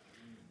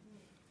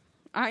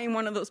 I am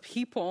one of those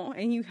people,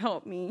 and you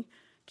help me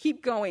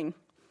keep going.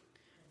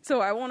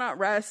 So I will not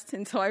rest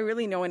until I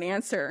really know an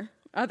answer.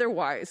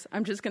 Otherwise,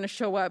 I'm just going to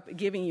show up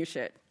giving you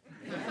shit.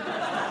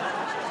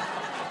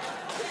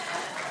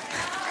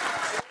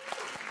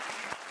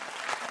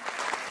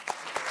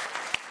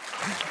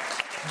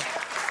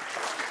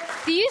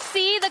 Do you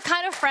see the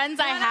kind of friends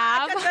I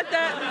have?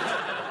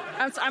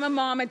 I'm a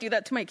mom. I do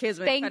that to my kids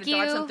when they try to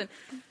dodge something.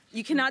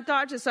 You cannot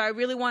dodge it, so I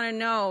really want to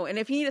know. And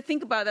if you need to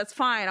think about it, that's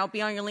fine. I'll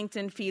be on your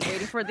LinkedIn feed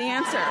waiting for the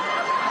answer.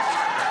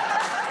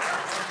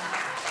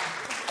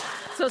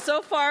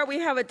 So far, we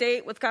have a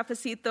date with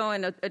cafecito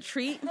and a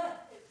treat,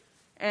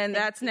 and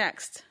that's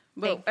next.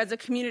 But as a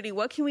community,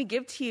 what can we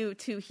give to you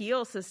to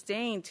heal,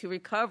 sustain, to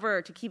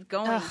recover, to keep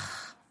going? Ugh.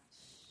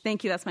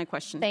 Thank you. That's my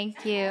question.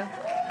 Thank you.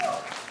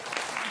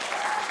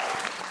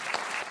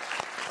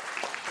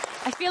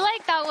 I feel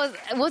like that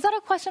was that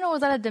a question or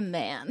was that a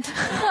demand?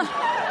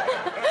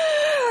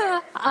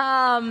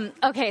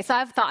 Okay, so I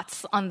have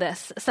thoughts on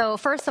this. So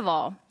first of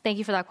all, thank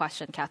you for that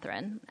question,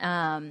 Catherine.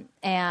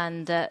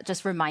 And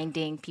just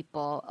reminding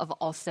people of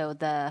also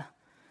the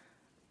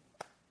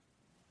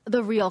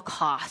real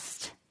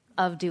cost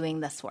of doing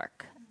this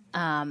work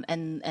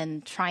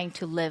and trying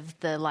to live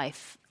the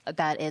life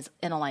that is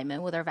in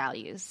alignment with our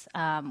values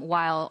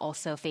while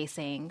also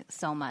facing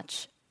so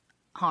much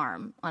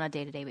harm on a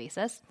day-to-day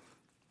basis.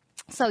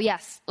 So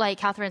yes, like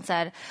Catherine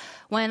said,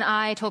 when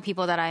I told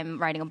people that I'm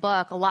writing a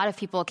book, a lot of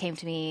people came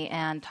to me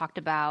and talked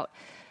about,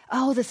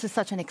 oh, this is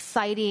such an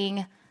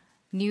exciting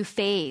new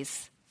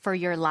phase for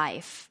your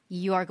life.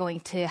 You are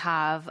going to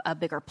have a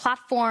bigger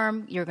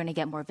platform. You're going to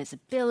get more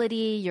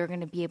visibility. You're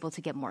going to be able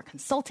to get more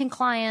consulting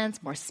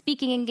clients, more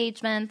speaking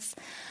engagements.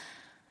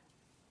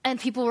 And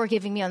people were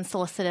giving me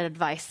unsolicited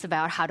advice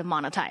about how to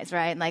monetize,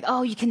 right? And like,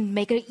 oh, you can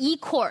make an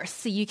e-course.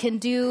 So you can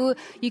do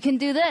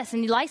this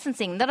and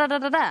licensing,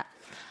 da-da-da-da-da.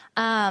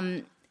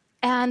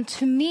 And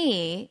to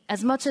me,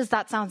 as much as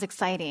that sounds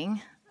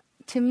exciting,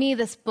 to me,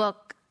 this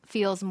book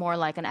feels more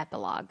like an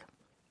epilogue.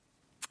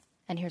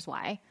 And here's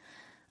why.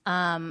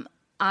 I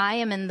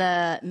am in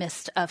the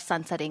midst of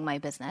sunsetting my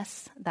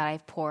business that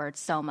I've poured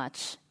so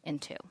much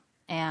into.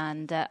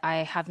 And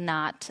I have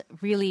not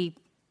really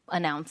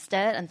announced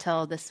it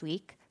until this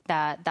week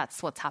that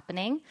that's what's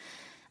happening.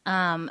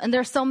 And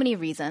there's so many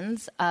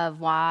reasons of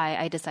why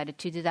I decided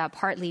to do that,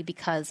 partly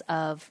because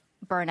of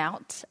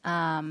burnout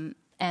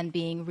and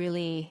being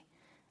really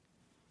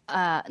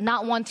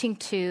not wanting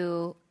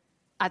to,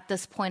 at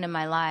this point in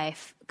my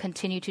life,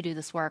 continue to do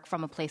this work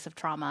from a place of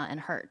trauma and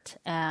hurt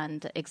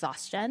and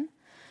exhaustion.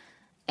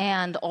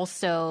 And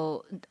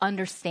also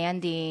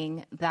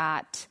understanding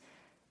that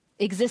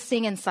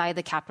existing inside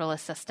the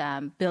capitalist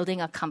system,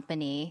 building a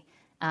company,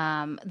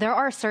 there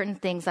are certain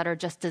things that are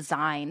just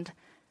designed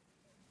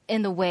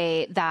in the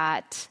way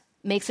that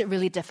makes it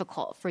really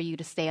difficult for you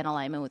to stay in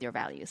alignment with your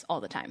values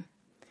all the time.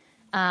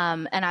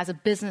 And as a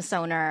business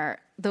owner,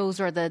 those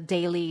were the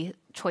daily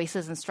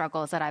choices and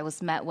struggles that I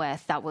was met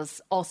with that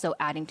was also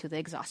adding to the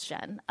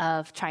exhaustion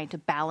of trying to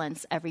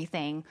balance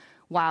everything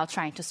while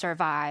trying to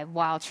survive,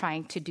 while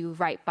trying to do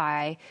right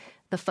by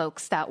the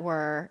folks that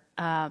were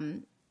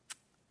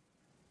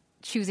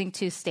choosing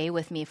to stay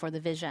with me for the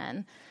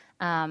vision.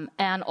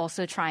 And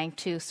also trying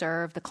to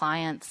serve the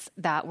clients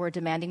that were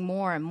demanding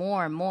more and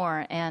more and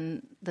more,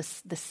 and the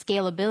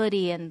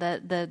scalability and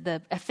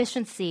the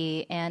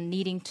efficiency and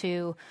needing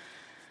to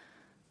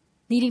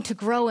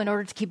grow in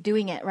order to keep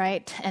doing it,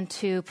 right? And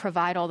to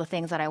provide all the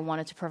things that I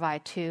wanted to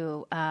provide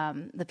to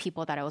the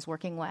people that I was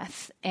working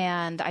with.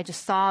 And I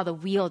just saw the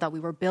wheel that we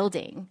were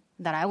building,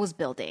 that I was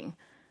building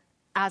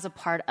as a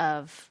part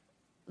of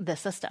the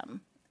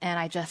system. And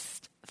I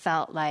just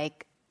felt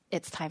like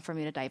it's time for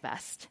me to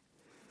divest.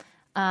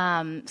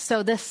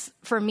 So this,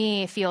 for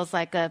me, feels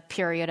like a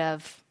period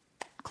of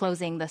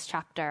closing this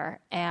chapter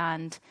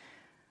and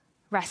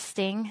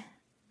resting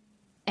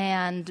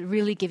and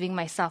really giving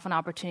myself an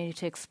opportunity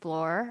to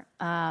explore.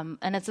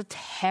 And it's a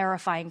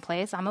terrifying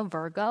place. I'm a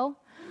Virgo.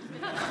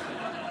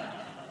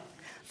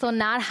 So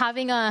not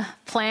having a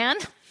plan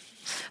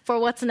for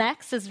what's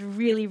next is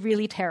really,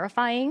 really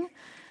terrifying.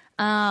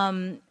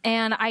 And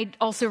I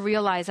also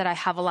realize that I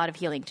have a lot of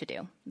healing to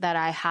do, that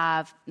I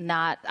have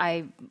not...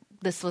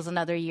 This was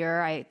another year.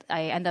 I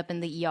end up in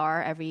the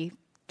ER every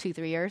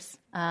 2-3 years.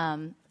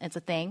 It's a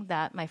thing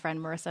that my friend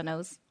Marissa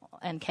knows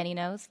and Kenny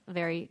knows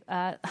very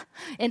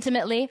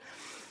intimately.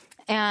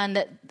 And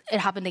it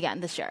happened again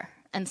this year.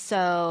 And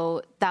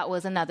so that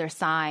was another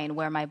sign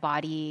where my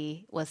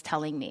body was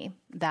telling me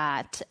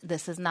that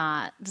this is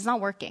not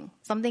working.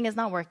 Something is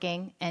not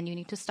working, and you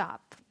need to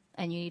stop,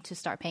 and you need to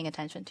start paying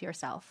attention to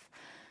yourself.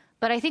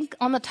 But I think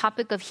on the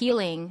topic of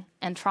healing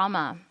and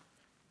trauma,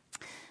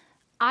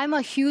 I'm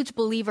a huge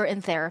believer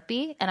in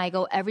therapy, and I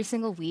go every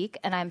single week,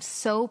 and I'm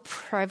so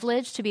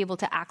privileged to be able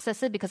to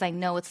access it because I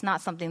know it's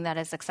not something that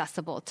is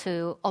accessible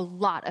to a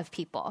lot of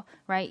people,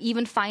 right?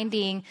 Even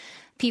finding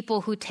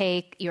people who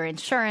take your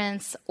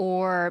insurance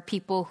or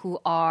people who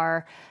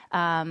are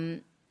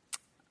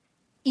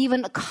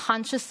even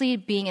consciously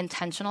being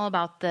intentional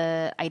about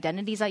the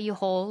identities that you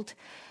hold,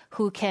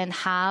 who can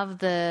have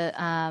the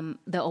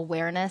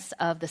awareness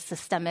of the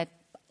systemic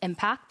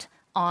impact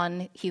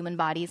on human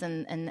bodies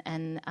and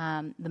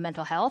the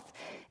mental health.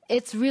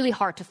 It's really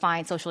hard to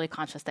find socially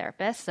conscious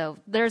therapists. So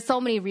there's so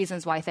many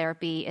reasons why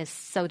therapy is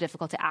so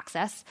difficult to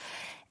access.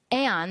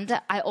 And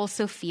I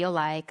also feel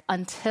like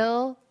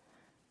until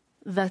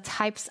the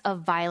types of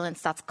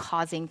violence that's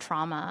causing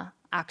trauma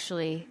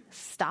actually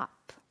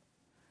stop,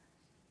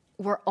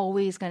 we're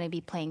always going to be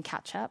playing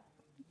catch up,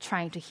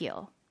 trying to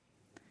heal.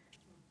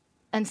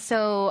 And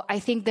so I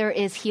think there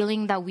is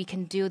healing that we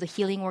can do, the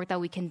healing work that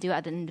we can do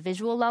at the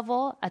individual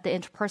level, at the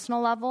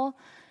interpersonal level.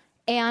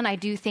 And I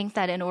do think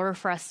that in order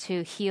for us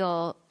to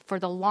heal for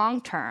the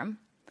long term,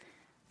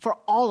 for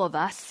all of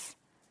us,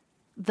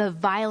 the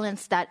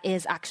violence that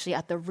is actually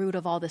at the root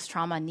of all this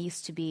trauma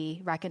needs to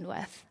be reckoned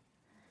with.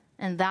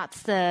 And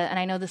and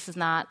I know this is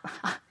not,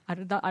 I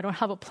don't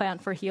have a plan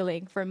for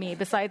healing for me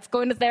besides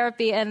going to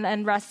therapy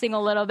and resting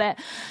a little bit.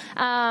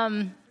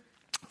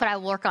 But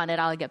I'll work on it.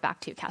 I'll get back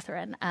to you,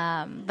 Catherine.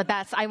 But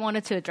I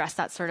wanted to address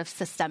that sort of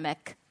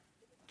systemic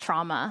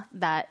trauma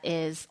that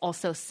is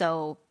also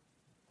so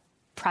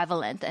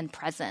prevalent and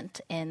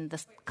present in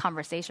this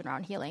conversation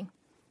around healing.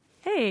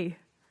 Hey,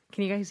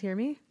 can you guys hear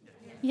me?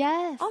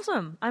 Yes.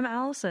 Awesome. I'm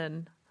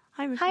Allison.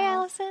 Hi, Michelle. Hi,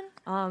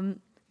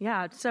 Allison.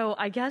 Yeah, so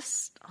I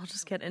guess I'll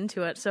just get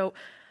into it. So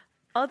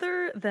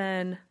other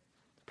than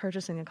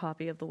purchasing a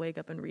copy of The Wake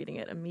Up and reading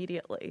it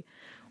immediately,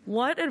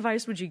 what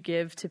advice would you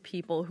give to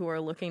people who are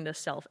looking to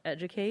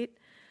self-educate?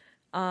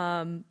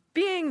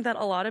 Being that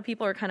a lot of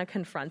people are kind of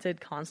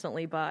confronted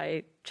constantly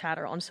by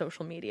chatter on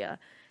social media.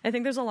 I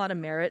think there's a lot of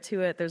merit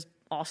to it. There's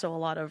also a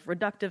lot of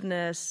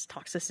reductiveness,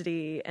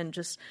 toxicity, and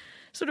just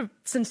sort of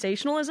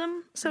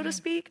sensationalism, so to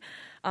speak.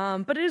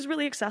 But it is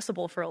really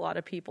accessible for a lot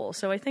of people.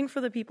 So I think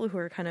for the people who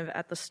are kind of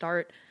at the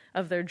start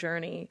of their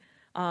journey,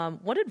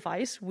 what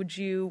advice would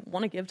you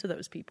want to give to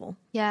those people?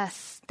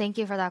 Yes, thank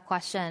you for that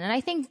question. And I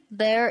think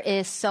there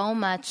is so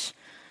much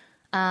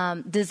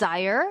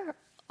desire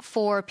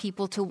for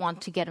people to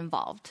want to get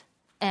involved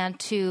and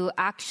to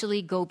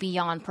actually go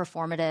beyond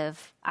performative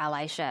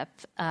allyship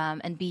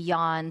and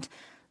beyond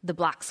the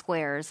black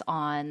squares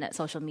on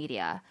social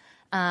media.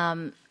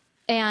 And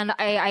And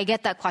I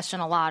get that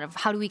question a lot of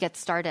how do we get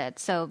started?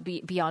 So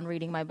beyond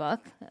reading my book,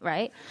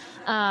 right?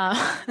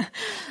 I'm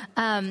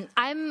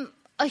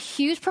a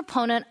huge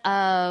proponent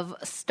of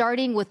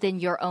starting within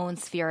your own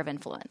sphere of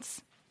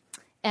influence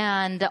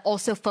and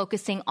also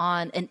focusing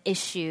on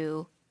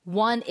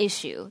one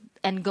issue,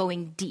 and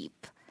going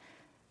deep.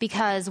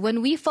 Because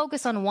when we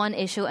focus on one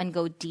issue and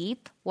go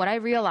deep, what I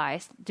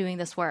realized doing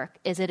this work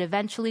is it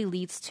eventually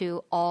leads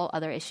to all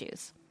other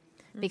issues.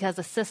 Because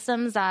the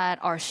systems that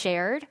are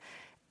shared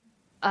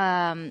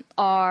the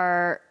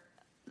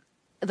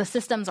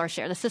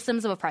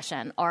systems of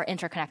oppression are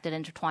interconnected,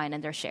 intertwined,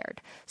 and they're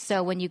shared.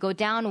 So when you go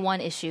down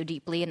one issue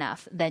deeply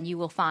enough, then you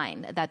will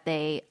find that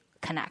they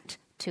connect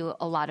to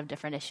a lot of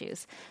different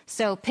issues.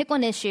 So pick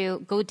one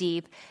issue, go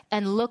deep,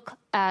 and look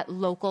at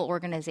local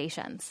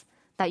organizations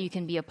that you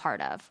can be a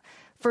part of.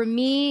 For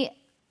me,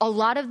 a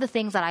lot of the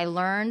things that I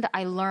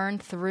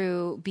learned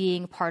through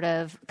being part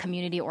of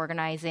community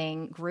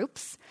organizing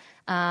groups,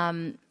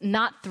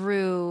 not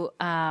through,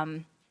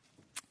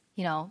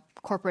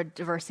 corporate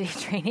diversity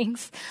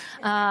trainings.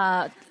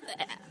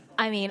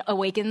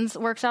 Awakens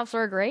workshops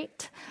were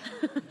great.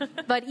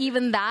 But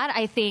even that,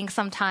 I think,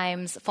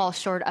 sometimes falls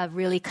short of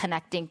really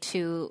connecting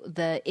to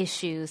the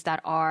issues that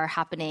are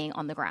happening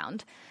on the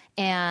ground.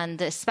 And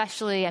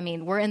especially,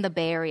 we're in the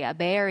Bay Area.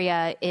 Bay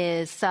Area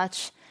is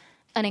such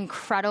an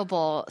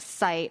incredible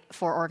site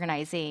for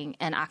organizing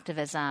and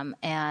activism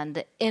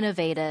and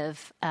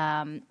innovative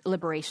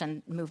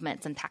liberation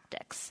movements and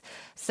tactics.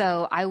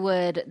 So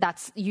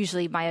that's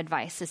usually my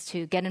advice, is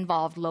to get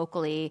involved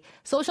locally.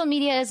 Social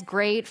media is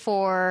great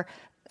for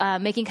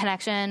making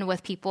connection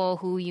with people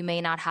who you may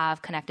not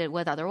have connected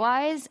with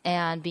otherwise,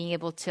 and being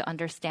able to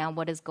understand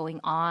what is going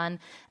on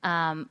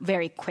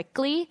very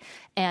quickly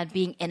and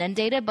being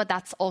inundated. But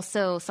that's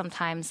also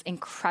sometimes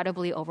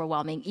incredibly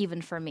overwhelming,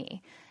 even for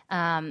me.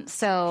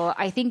 So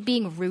I think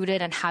being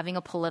rooted and having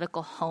a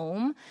political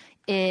home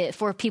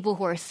for people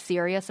who are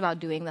serious about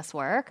doing this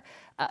work,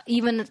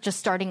 even just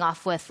starting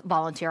off with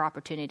volunteer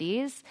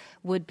opportunities,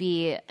 would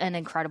be an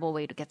incredible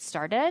way to get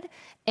started.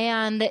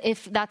 And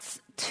if that's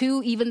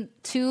too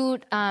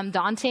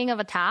daunting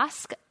of a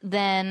task,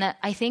 then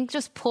I think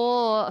just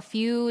pull a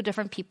few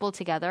different people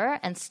together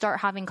and start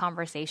having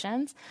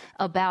conversations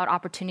about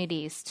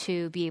opportunities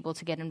to be able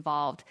to get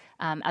involved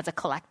as a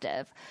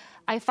collective.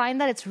 I find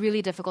that it's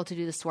really difficult to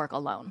do this work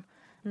alone.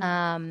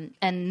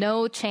 And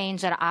no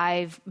change that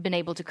I've been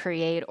able to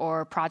create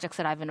or projects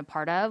that I've been a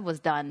part of was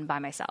done by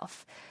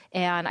myself.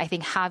 And I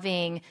think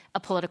having a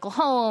political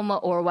home,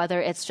 or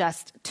whether it's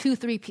just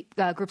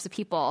 2-3 groups of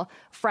people,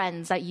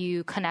 friends that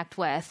you connect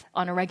with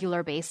on a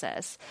regular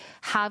basis,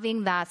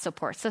 having that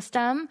support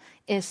system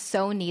is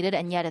so needed,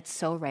 and yet it's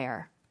so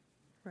rare.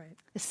 Right.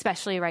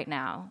 Especially right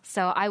now.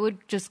 So I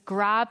would just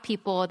grab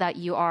people that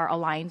you are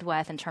aligned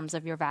with in terms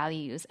of your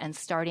values, and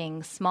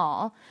starting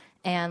small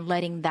and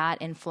letting that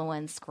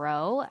influence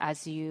grow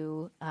as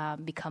you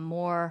become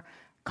more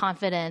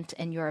confident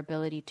in your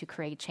ability to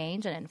create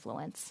change and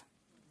influence.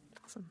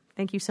 Awesome.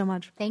 Thank you so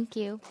much. Thank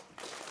you.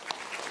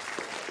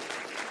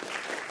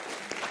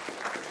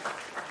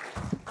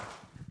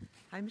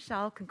 Hi,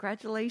 Michelle.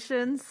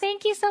 Congratulations.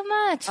 Thank you so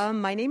much.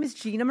 My name is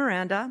Gina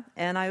Miranda,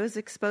 and I was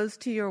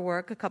exposed to your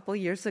work a couple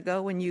years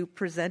ago when you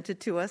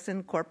presented to us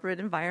in corporate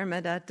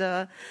environment at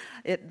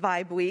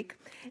Vibe Week,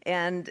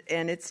 and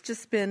it's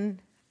just been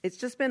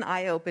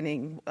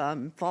eye-opening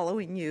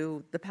following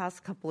you the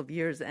past couple of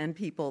years, and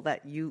people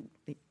that you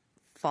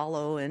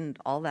follow and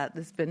all that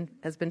has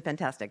been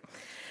fantastic.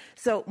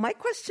 So my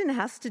question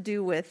has to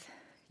do with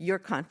your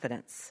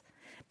confidence,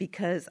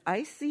 because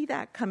I see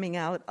that coming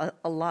out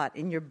a lot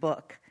in your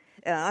book.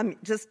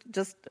 Just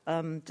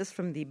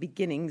from the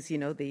beginnings,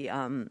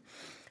 the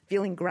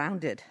feeling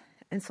grounded.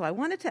 And so I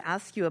wanted to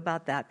ask you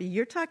about that.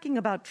 You're talking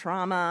about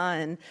trauma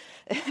and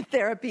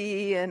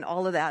therapy and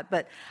all of that,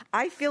 but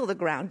I feel the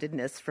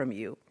groundedness from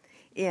you.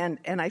 And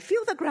I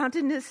feel the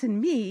groundedness in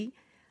me,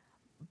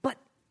 but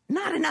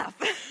not enough.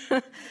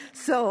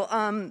 So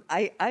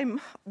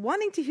I'm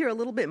wanting to hear a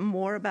little bit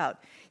more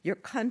about your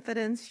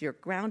confidence, your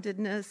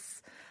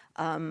groundedness,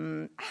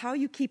 how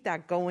you keep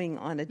that going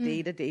on a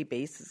day-to-day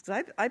basis.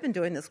 Because I've been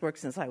doing this work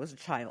since I was a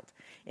child,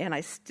 and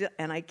I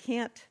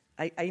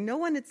know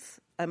when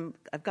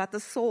I've got the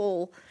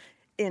soul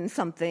in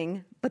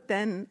something, but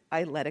then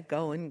I let it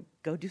go and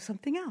go do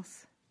something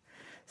else.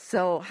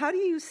 So how do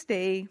you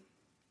stay?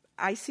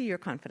 I see your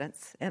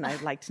confidence, and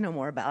I'd like to know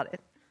more about it.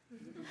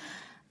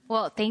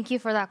 Well, thank you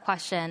for that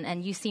question,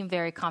 and you seem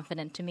very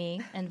confident to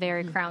me and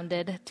very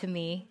grounded to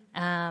me.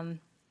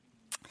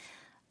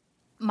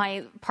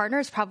 My partner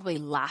is probably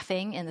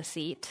laughing in the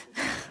seat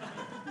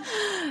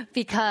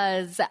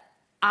because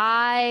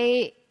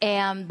I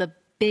am the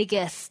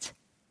biggest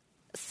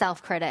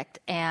self-critic,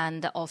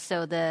 and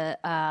also the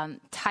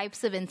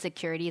types of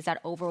insecurities that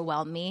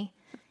overwhelm me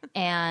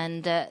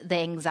and the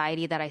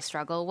anxiety that I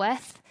struggle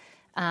with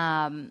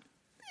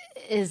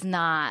is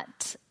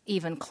not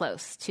even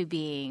close to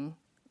being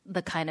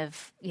the kind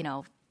of,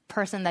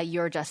 person that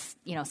you're just,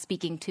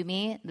 speaking to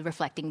me,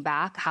 reflecting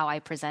back how I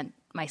present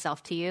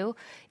myself to you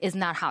is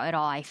not how at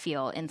all I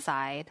feel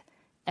inside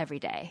every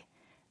day.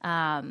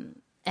 And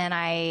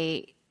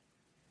I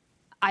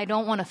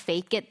don't want to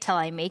fake it till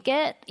I make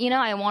it.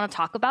 I want to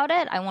talk about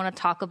it. I want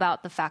to talk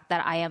about the fact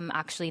that I am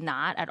actually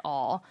not at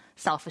all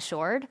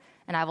self-assured,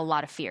 and I have a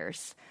lot of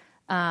fears.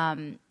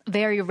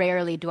 Very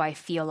rarely do I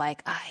feel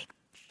like I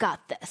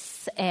got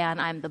this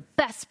and I'm the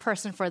best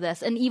person for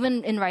this. And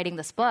even in writing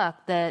this book,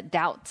 the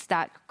doubts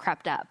that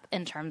crept up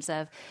in terms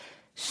of,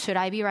 should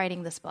I be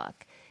writing this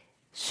book?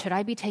 Should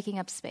I be taking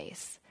up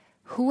space?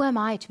 Who am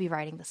I to be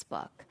writing this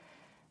book?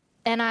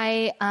 And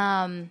I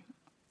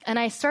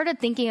started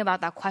thinking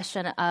about that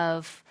question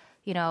of,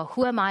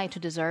 who am I to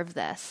deserve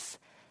this?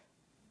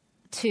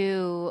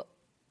 To,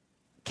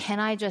 can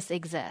I just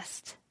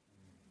exist?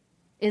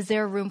 Is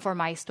there room for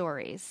my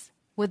stories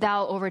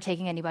without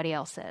overtaking anybody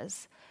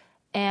else's?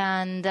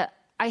 And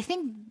I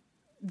think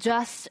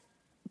just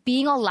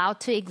being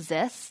allowed to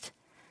exist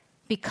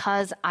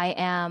because I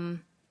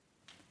am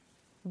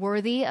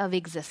worthy of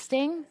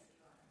existing,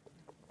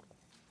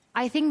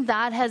 I think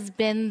that has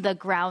been the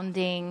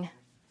grounding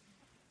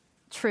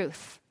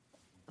truth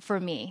for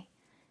me.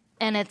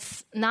 And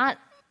it's not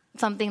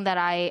something that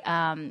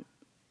I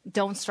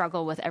don't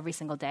struggle with every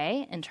single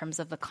day in terms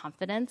of the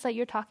confidence that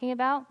you're talking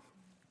about.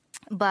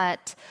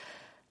 But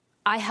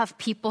I have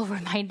people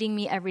reminding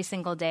me every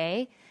single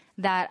day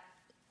that,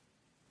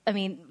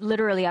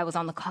 literally I was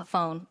on the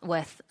phone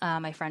with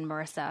my friend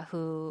Marissa,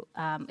 who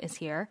is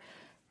here,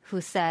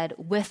 who said,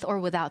 with or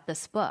without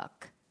this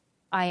book,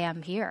 I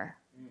am here.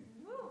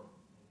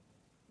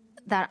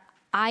 That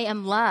I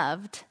am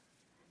loved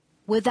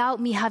without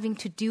me having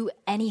to do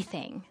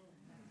anything.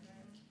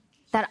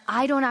 That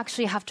I don't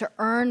actually have to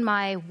earn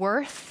my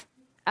worth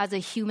as a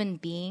human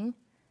being,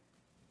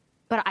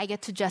 but I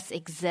get to just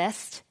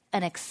exist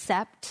and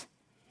accept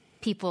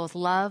people's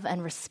love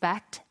and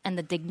respect and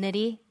the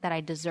dignity that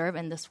I deserve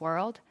in this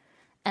world.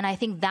 And I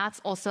think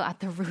that's also at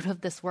the root of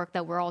this work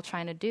that we're all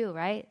trying to do,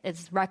 right?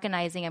 It's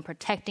recognizing and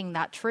protecting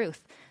that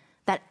truth,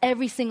 that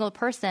every single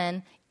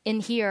person in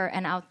here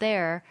and out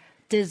there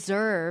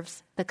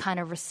deserves the kind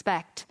of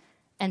respect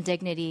and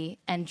dignity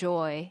and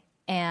joy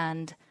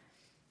and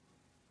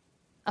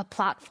a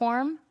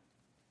platform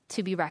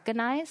to be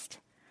recognized.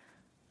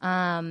 So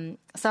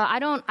I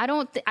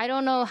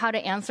don't know how to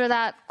answer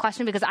that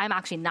question because I'm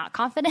actually not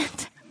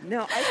confident.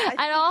 No,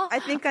 at all. I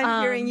think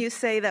I'm hearing you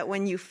say that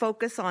when you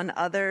focus on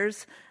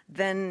others,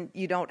 then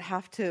you don't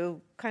have to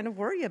kind of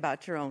worry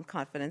about your own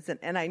confidence.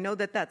 And I know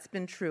that that's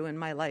been true in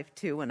my life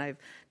too. When I've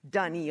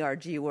done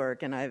ERG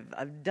work and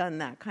I've done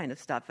that kind of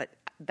stuff,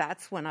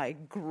 that's when I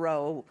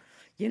grow,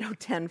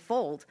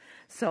 tenfold.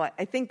 So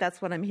I think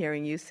that's what I'm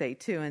hearing you say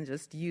too, and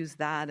just use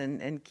that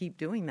and keep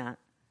doing that.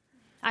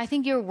 I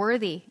think you're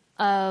worthy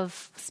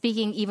of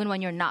speaking even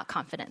when you're not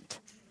confident.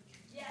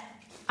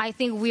 I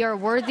think we are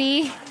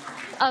worthy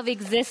of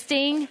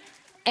existing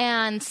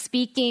and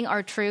speaking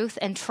our truth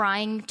and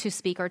trying to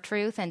speak our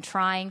truth and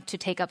trying to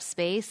take up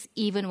space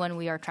even when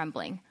we are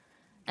trembling.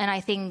 And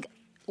I think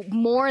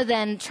more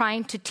than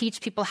trying to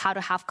teach people how to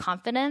have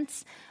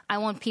confidence, I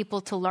want people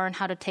to learn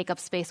how to take up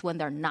space when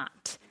they're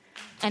not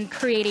and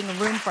creating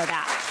room for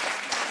that.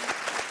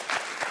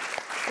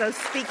 So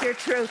speak your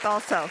truth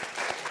also.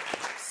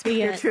 Speak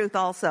your truth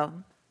also.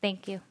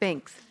 Thank you.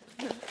 Thanks.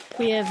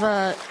 We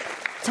have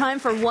time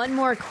for one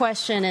more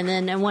question, and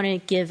then I want to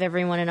give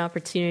everyone an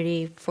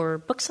opportunity for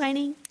book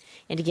signing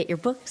and to get your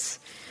books.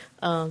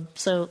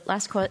 So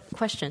last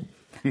question.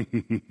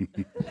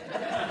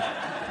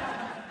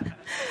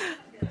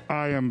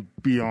 I am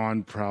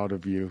beyond proud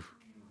of you.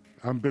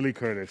 I'm Billy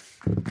Curtis.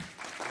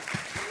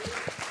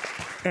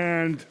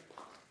 And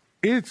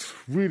it's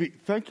really,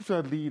 thank you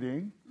for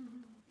leading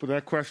for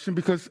that question,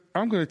 because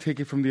I'm going to take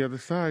it from the other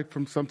side,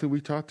 from something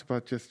we talked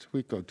about just a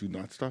week ago. Do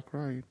not stop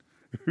crying.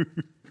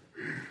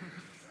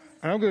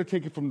 And I'm going to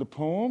take it from the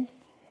poem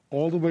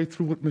all the way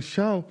through what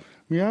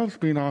Meow's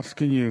been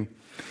asking you.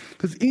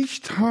 Because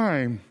each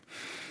time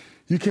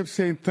you kept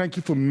saying, thank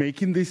you for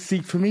making this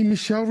seat for me,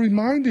 Michelle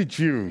reminded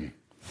you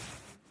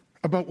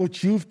about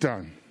what you've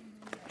done.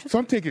 So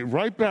I'm taking it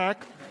right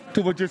back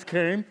to what just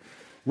came,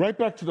 right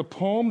back to the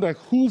poem, that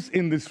who's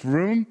in this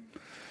room,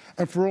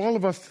 and for all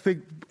of us to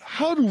think,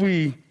 how do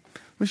we,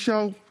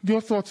 Michelle,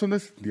 your thoughts on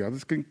this, the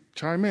others can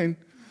chime in,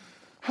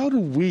 how do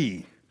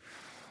we,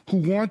 who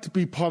want to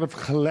be part of a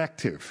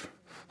collective,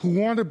 who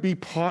want to be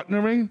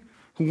partnering,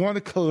 who want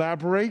to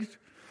collaborate,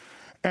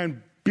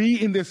 and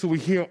be in there so we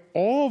hear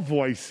all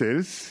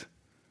voices,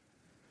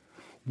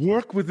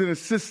 work within a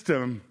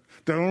system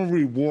that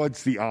only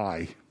rewards the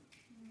I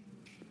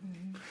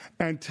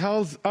and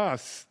tells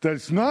us that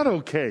it's not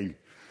okay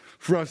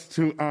for us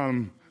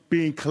to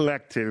being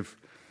collective,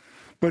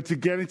 but to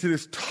get into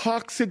this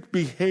toxic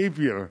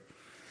behavior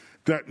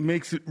that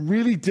makes it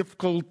really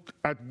difficult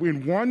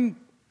in one,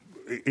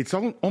 it's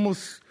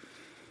almost,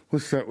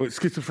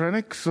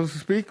 schizophrenic, so to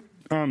speak,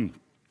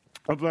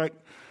 of like,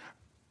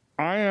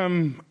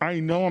 I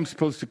know I'm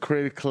supposed to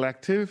create a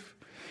collective,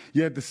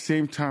 yet at the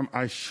same time,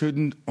 I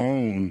shouldn't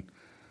own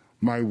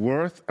my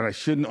worth, and I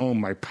shouldn't own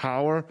my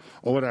power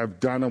or what I've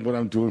done or what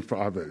I'm doing for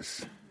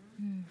others.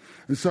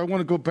 And so I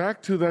want to go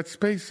back to that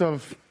space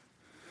of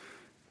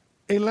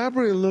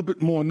elaborate a little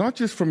bit more, not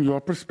just from your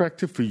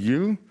perspective for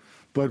you,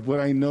 but what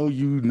I know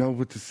you know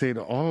what to say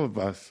to all of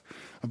us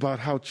about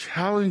how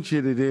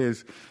challenging it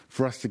is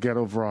for us to get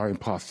over our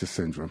imposter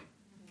syndrome.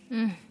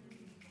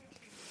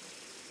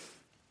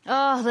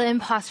 Oh, the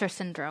imposter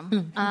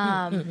syndrome.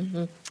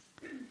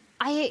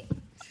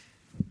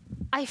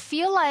 I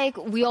feel like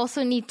we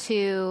also need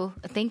to,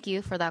 thank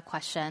you for that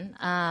question.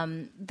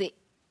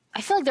 I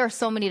feel like there are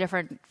so many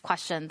different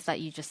questions that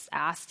you just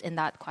asked in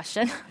that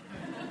question.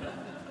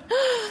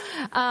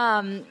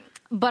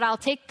 But I'll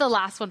take the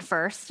last one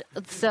first.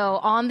 So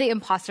on the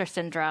imposter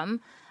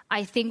syndrome,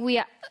 I think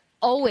we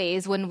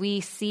always, when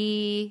we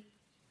see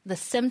the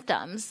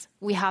symptoms,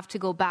 we have to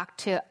go back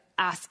to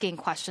asking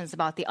questions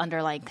about the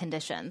underlying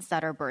conditions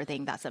that are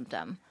birthing that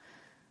symptom.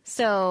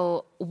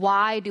 So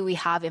why do we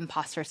have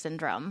imposter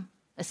syndrome,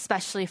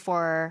 especially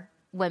for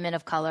women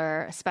of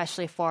color,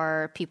 especially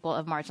for people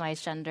of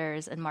marginalized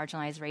genders and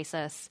marginalized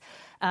races?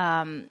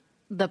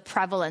 The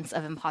prevalence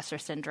of imposter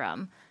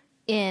syndrome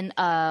in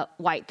a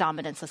white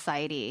dominant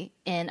society,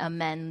 in a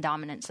men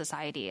dominant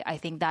society, I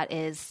think that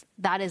is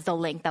the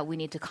link that we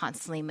need to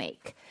constantly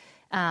make.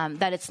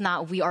 That it's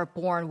not we are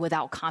born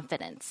without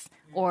confidence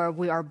or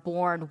we are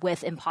born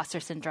with imposter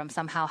syndrome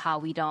somehow. How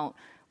we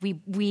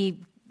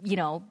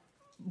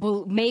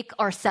make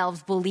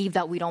ourselves believe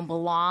that we don't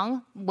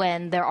belong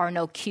when there are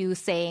no cues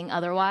saying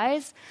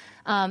otherwise.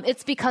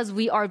 It's because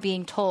we are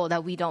being told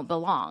that we don't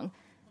belong.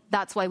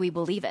 That's why we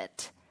believe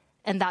it,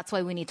 and that's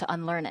why we need to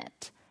unlearn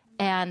it.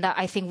 And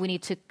I think we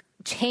need to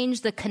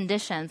change the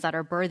conditions that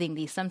are birthing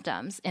these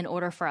symptoms in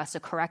order for us to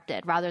correct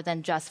it, rather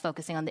than just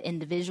focusing on the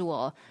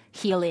individual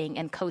healing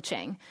and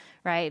coaching,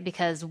 right?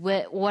 Because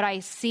what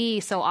I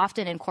see so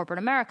often in corporate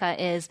America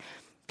is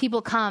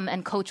people come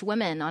and coach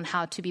women on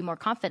how to be more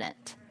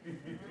confident.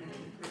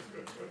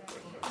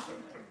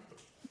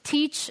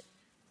 Teach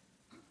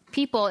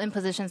people in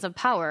positions of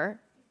power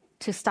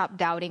to stop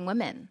doubting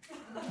women.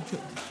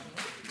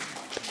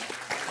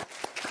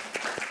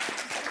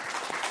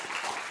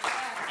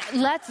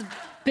 Let's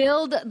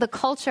build the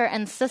culture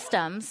and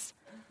systems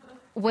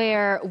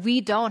where we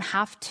don't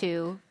have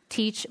to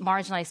teach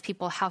marginalized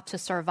people how to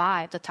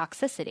survive the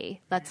toxicity.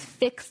 Let's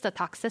fix the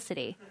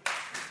toxicity.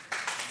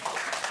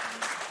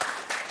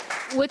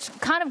 Which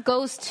kind of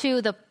goes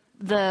to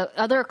the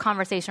other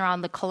conversation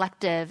around the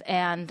collective,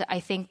 and I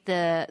think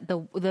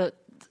the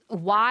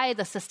why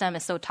the system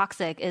is so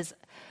toxic is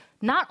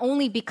not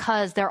only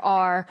because there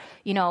are,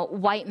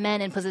 white men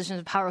in positions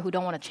of power who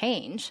don't want to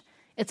change.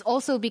 It's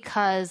also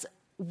because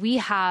we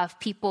have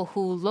people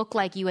who look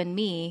like you and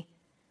me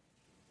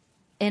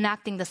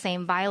enacting the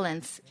same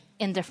violence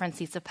in different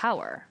seats of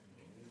power.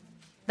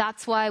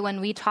 That's why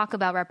when we talk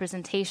about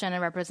representation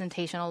and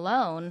representation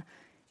alone,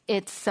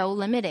 it's so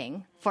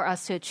limiting for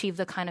us to achieve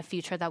the kind of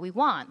future that we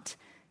want,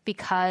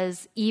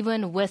 because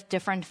even with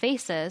different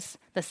faces,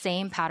 the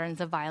same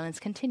patterns of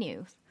violence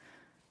continue.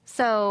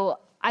 So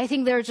I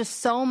think there's just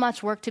so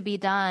much work to be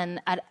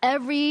done at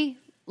every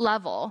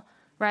level,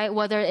 right?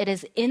 Whether it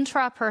is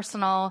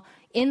intrapersonal,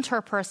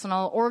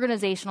 interpersonal,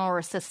 organizational,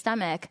 or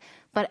systemic,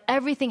 but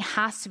everything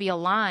has to be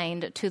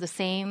aligned to the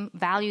same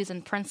values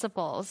and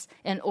principles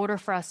in order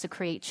for us to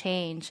create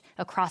change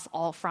across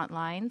all front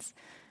lines.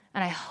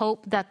 And I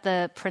hope that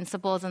the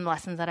principles and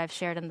lessons that I've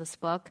shared in this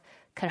book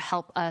could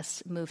help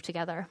us move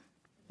together.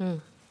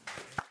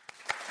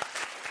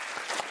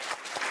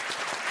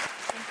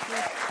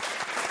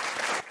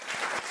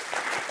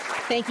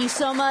 Thank you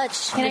so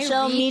much,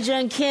 Michelle,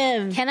 Mijung,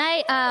 Kim. Can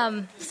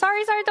I,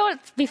 sorry,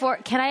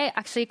 can I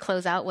actually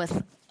close out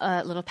with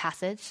a little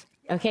passage?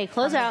 Okay,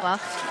 close out.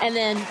 And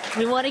then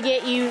we want to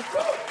get you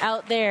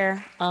out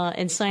there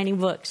and signing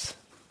books.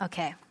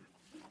 Okay.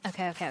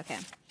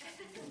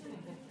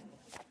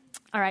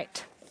 All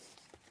right.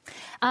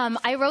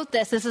 I wrote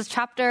this. This is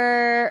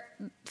chapter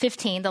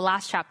 15, the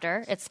last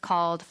chapter. It's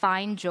called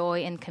Find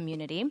Joy in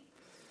Community.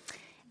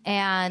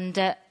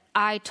 And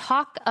I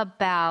talk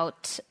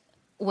about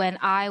when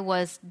I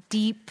was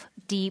deep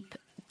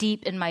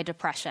in my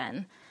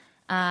depression.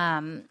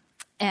 And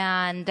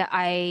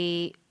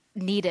I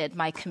needed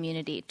my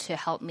community to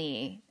help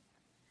me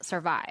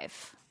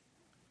survive.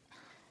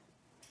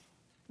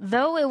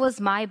 Though it was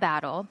my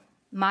battle,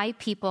 my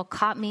people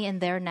caught me in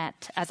their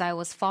net as I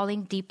was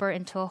falling deeper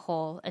into a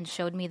hole and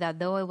showed me that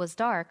though it was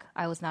dark,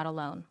 I was not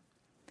alone.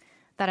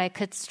 That I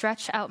could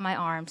stretch out my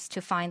arms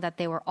to find that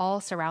they were all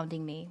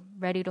surrounding me,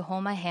 ready to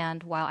hold my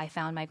hand while I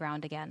found my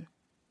ground again.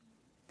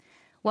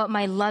 What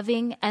my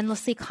loving,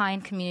 endlessly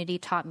kind community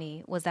taught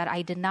me was that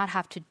I did not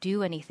have to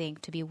do anything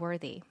to be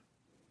worthy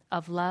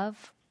of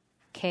love,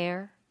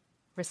 care,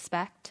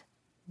 respect,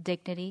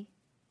 dignity,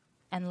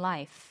 and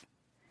life.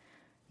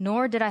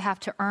 Nor did I have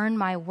to earn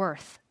my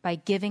worth by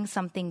giving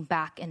something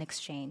back in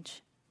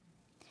exchange.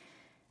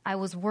 I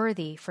was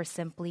worthy for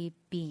simply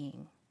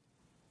being.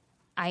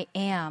 I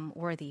am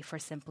worthy for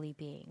simply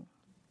being.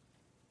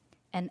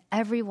 And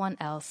everyone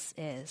else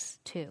is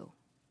too.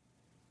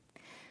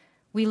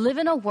 We live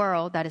in a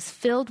world that is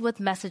filled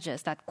with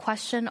messages that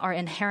question our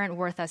inherent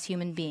worth as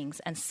human beings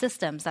and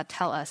systems that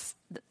tell us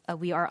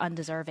we are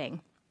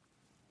undeserving.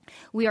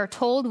 We are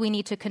told we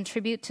need to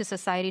contribute to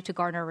society to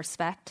garner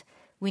respect.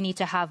 We need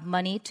to have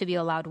money to be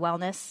allowed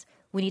wellness.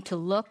 We need to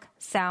look,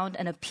 sound,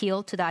 and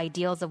appeal to the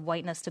ideals of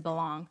whiteness to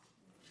belong.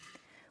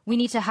 We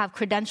need to have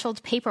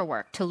credentialed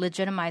paperwork to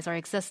legitimize our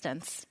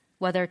existence,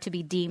 whether to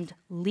be deemed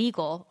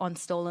legal on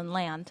stolen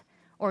land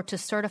or to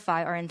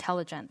certify our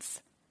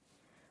intelligence.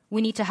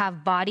 We need to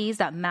have bodies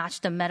that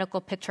match the medical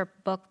picture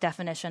book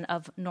definition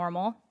of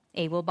normal,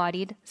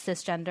 able-bodied,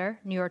 cisgender,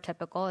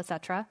 neurotypical,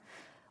 etc.,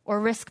 or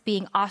risk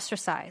being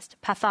ostracized,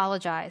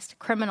 pathologized,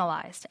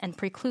 criminalized, and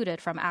precluded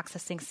from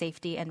accessing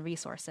safety and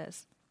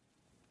resources.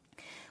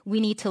 We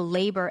need to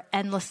labor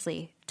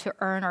endlessly to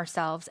earn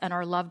ourselves and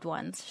our loved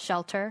ones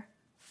shelter,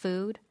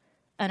 food,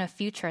 and a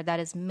future that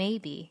is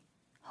maybe,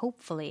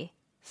 hopefully,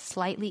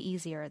 slightly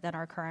easier than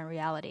our current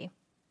reality.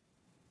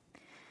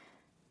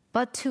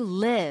 But to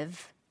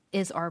live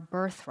is our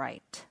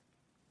birthright.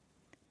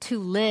 To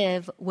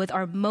live with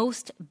our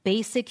most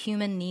basic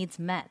human needs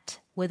met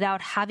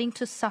without having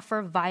to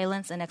suffer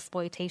violence and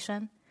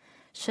exploitation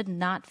should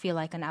not feel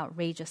like an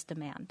outrageous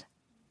demand.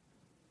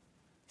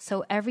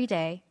 So every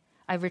day,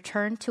 I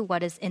return to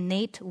what is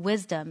innate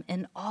wisdom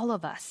in all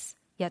of us,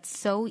 yet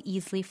so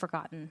easily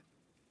forgotten.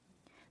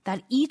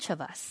 That each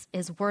of us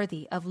is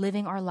worthy of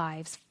living our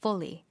lives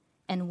fully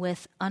and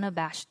with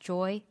unabashed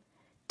joy,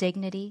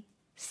 dignity,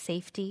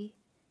 safety,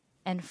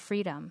 and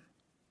freedom,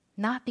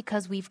 not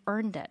because we've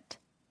earned it,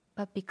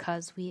 but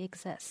because we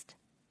exist.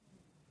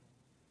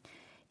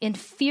 In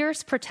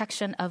fierce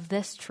protection of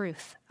this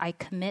truth, I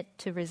commit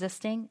to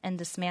resisting and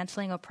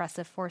dismantling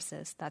oppressive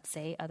forces that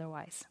say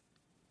otherwise.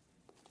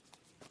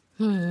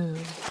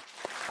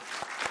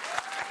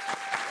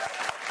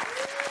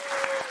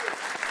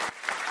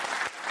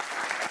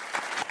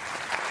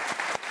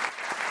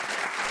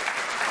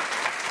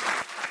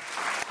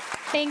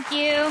 Thank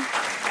you.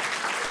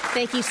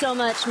 Thank you so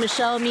much,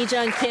 Michelle,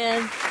 Mijung,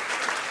 Kim.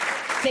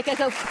 Pick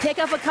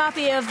up a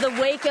copy of The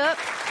Wake Up,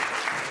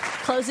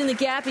 Closing the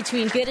Gap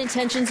Between Good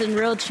Intentions and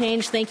Real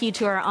Change. Thank you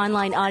to our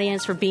online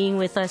audience for being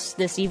with us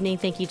this evening.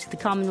 Thank you to the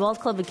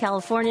Commonwealth Club of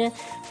California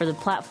for the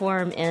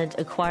platform and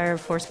Acquire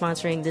for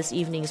sponsoring this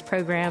evening's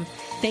program.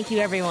 Thank you,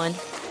 everyone.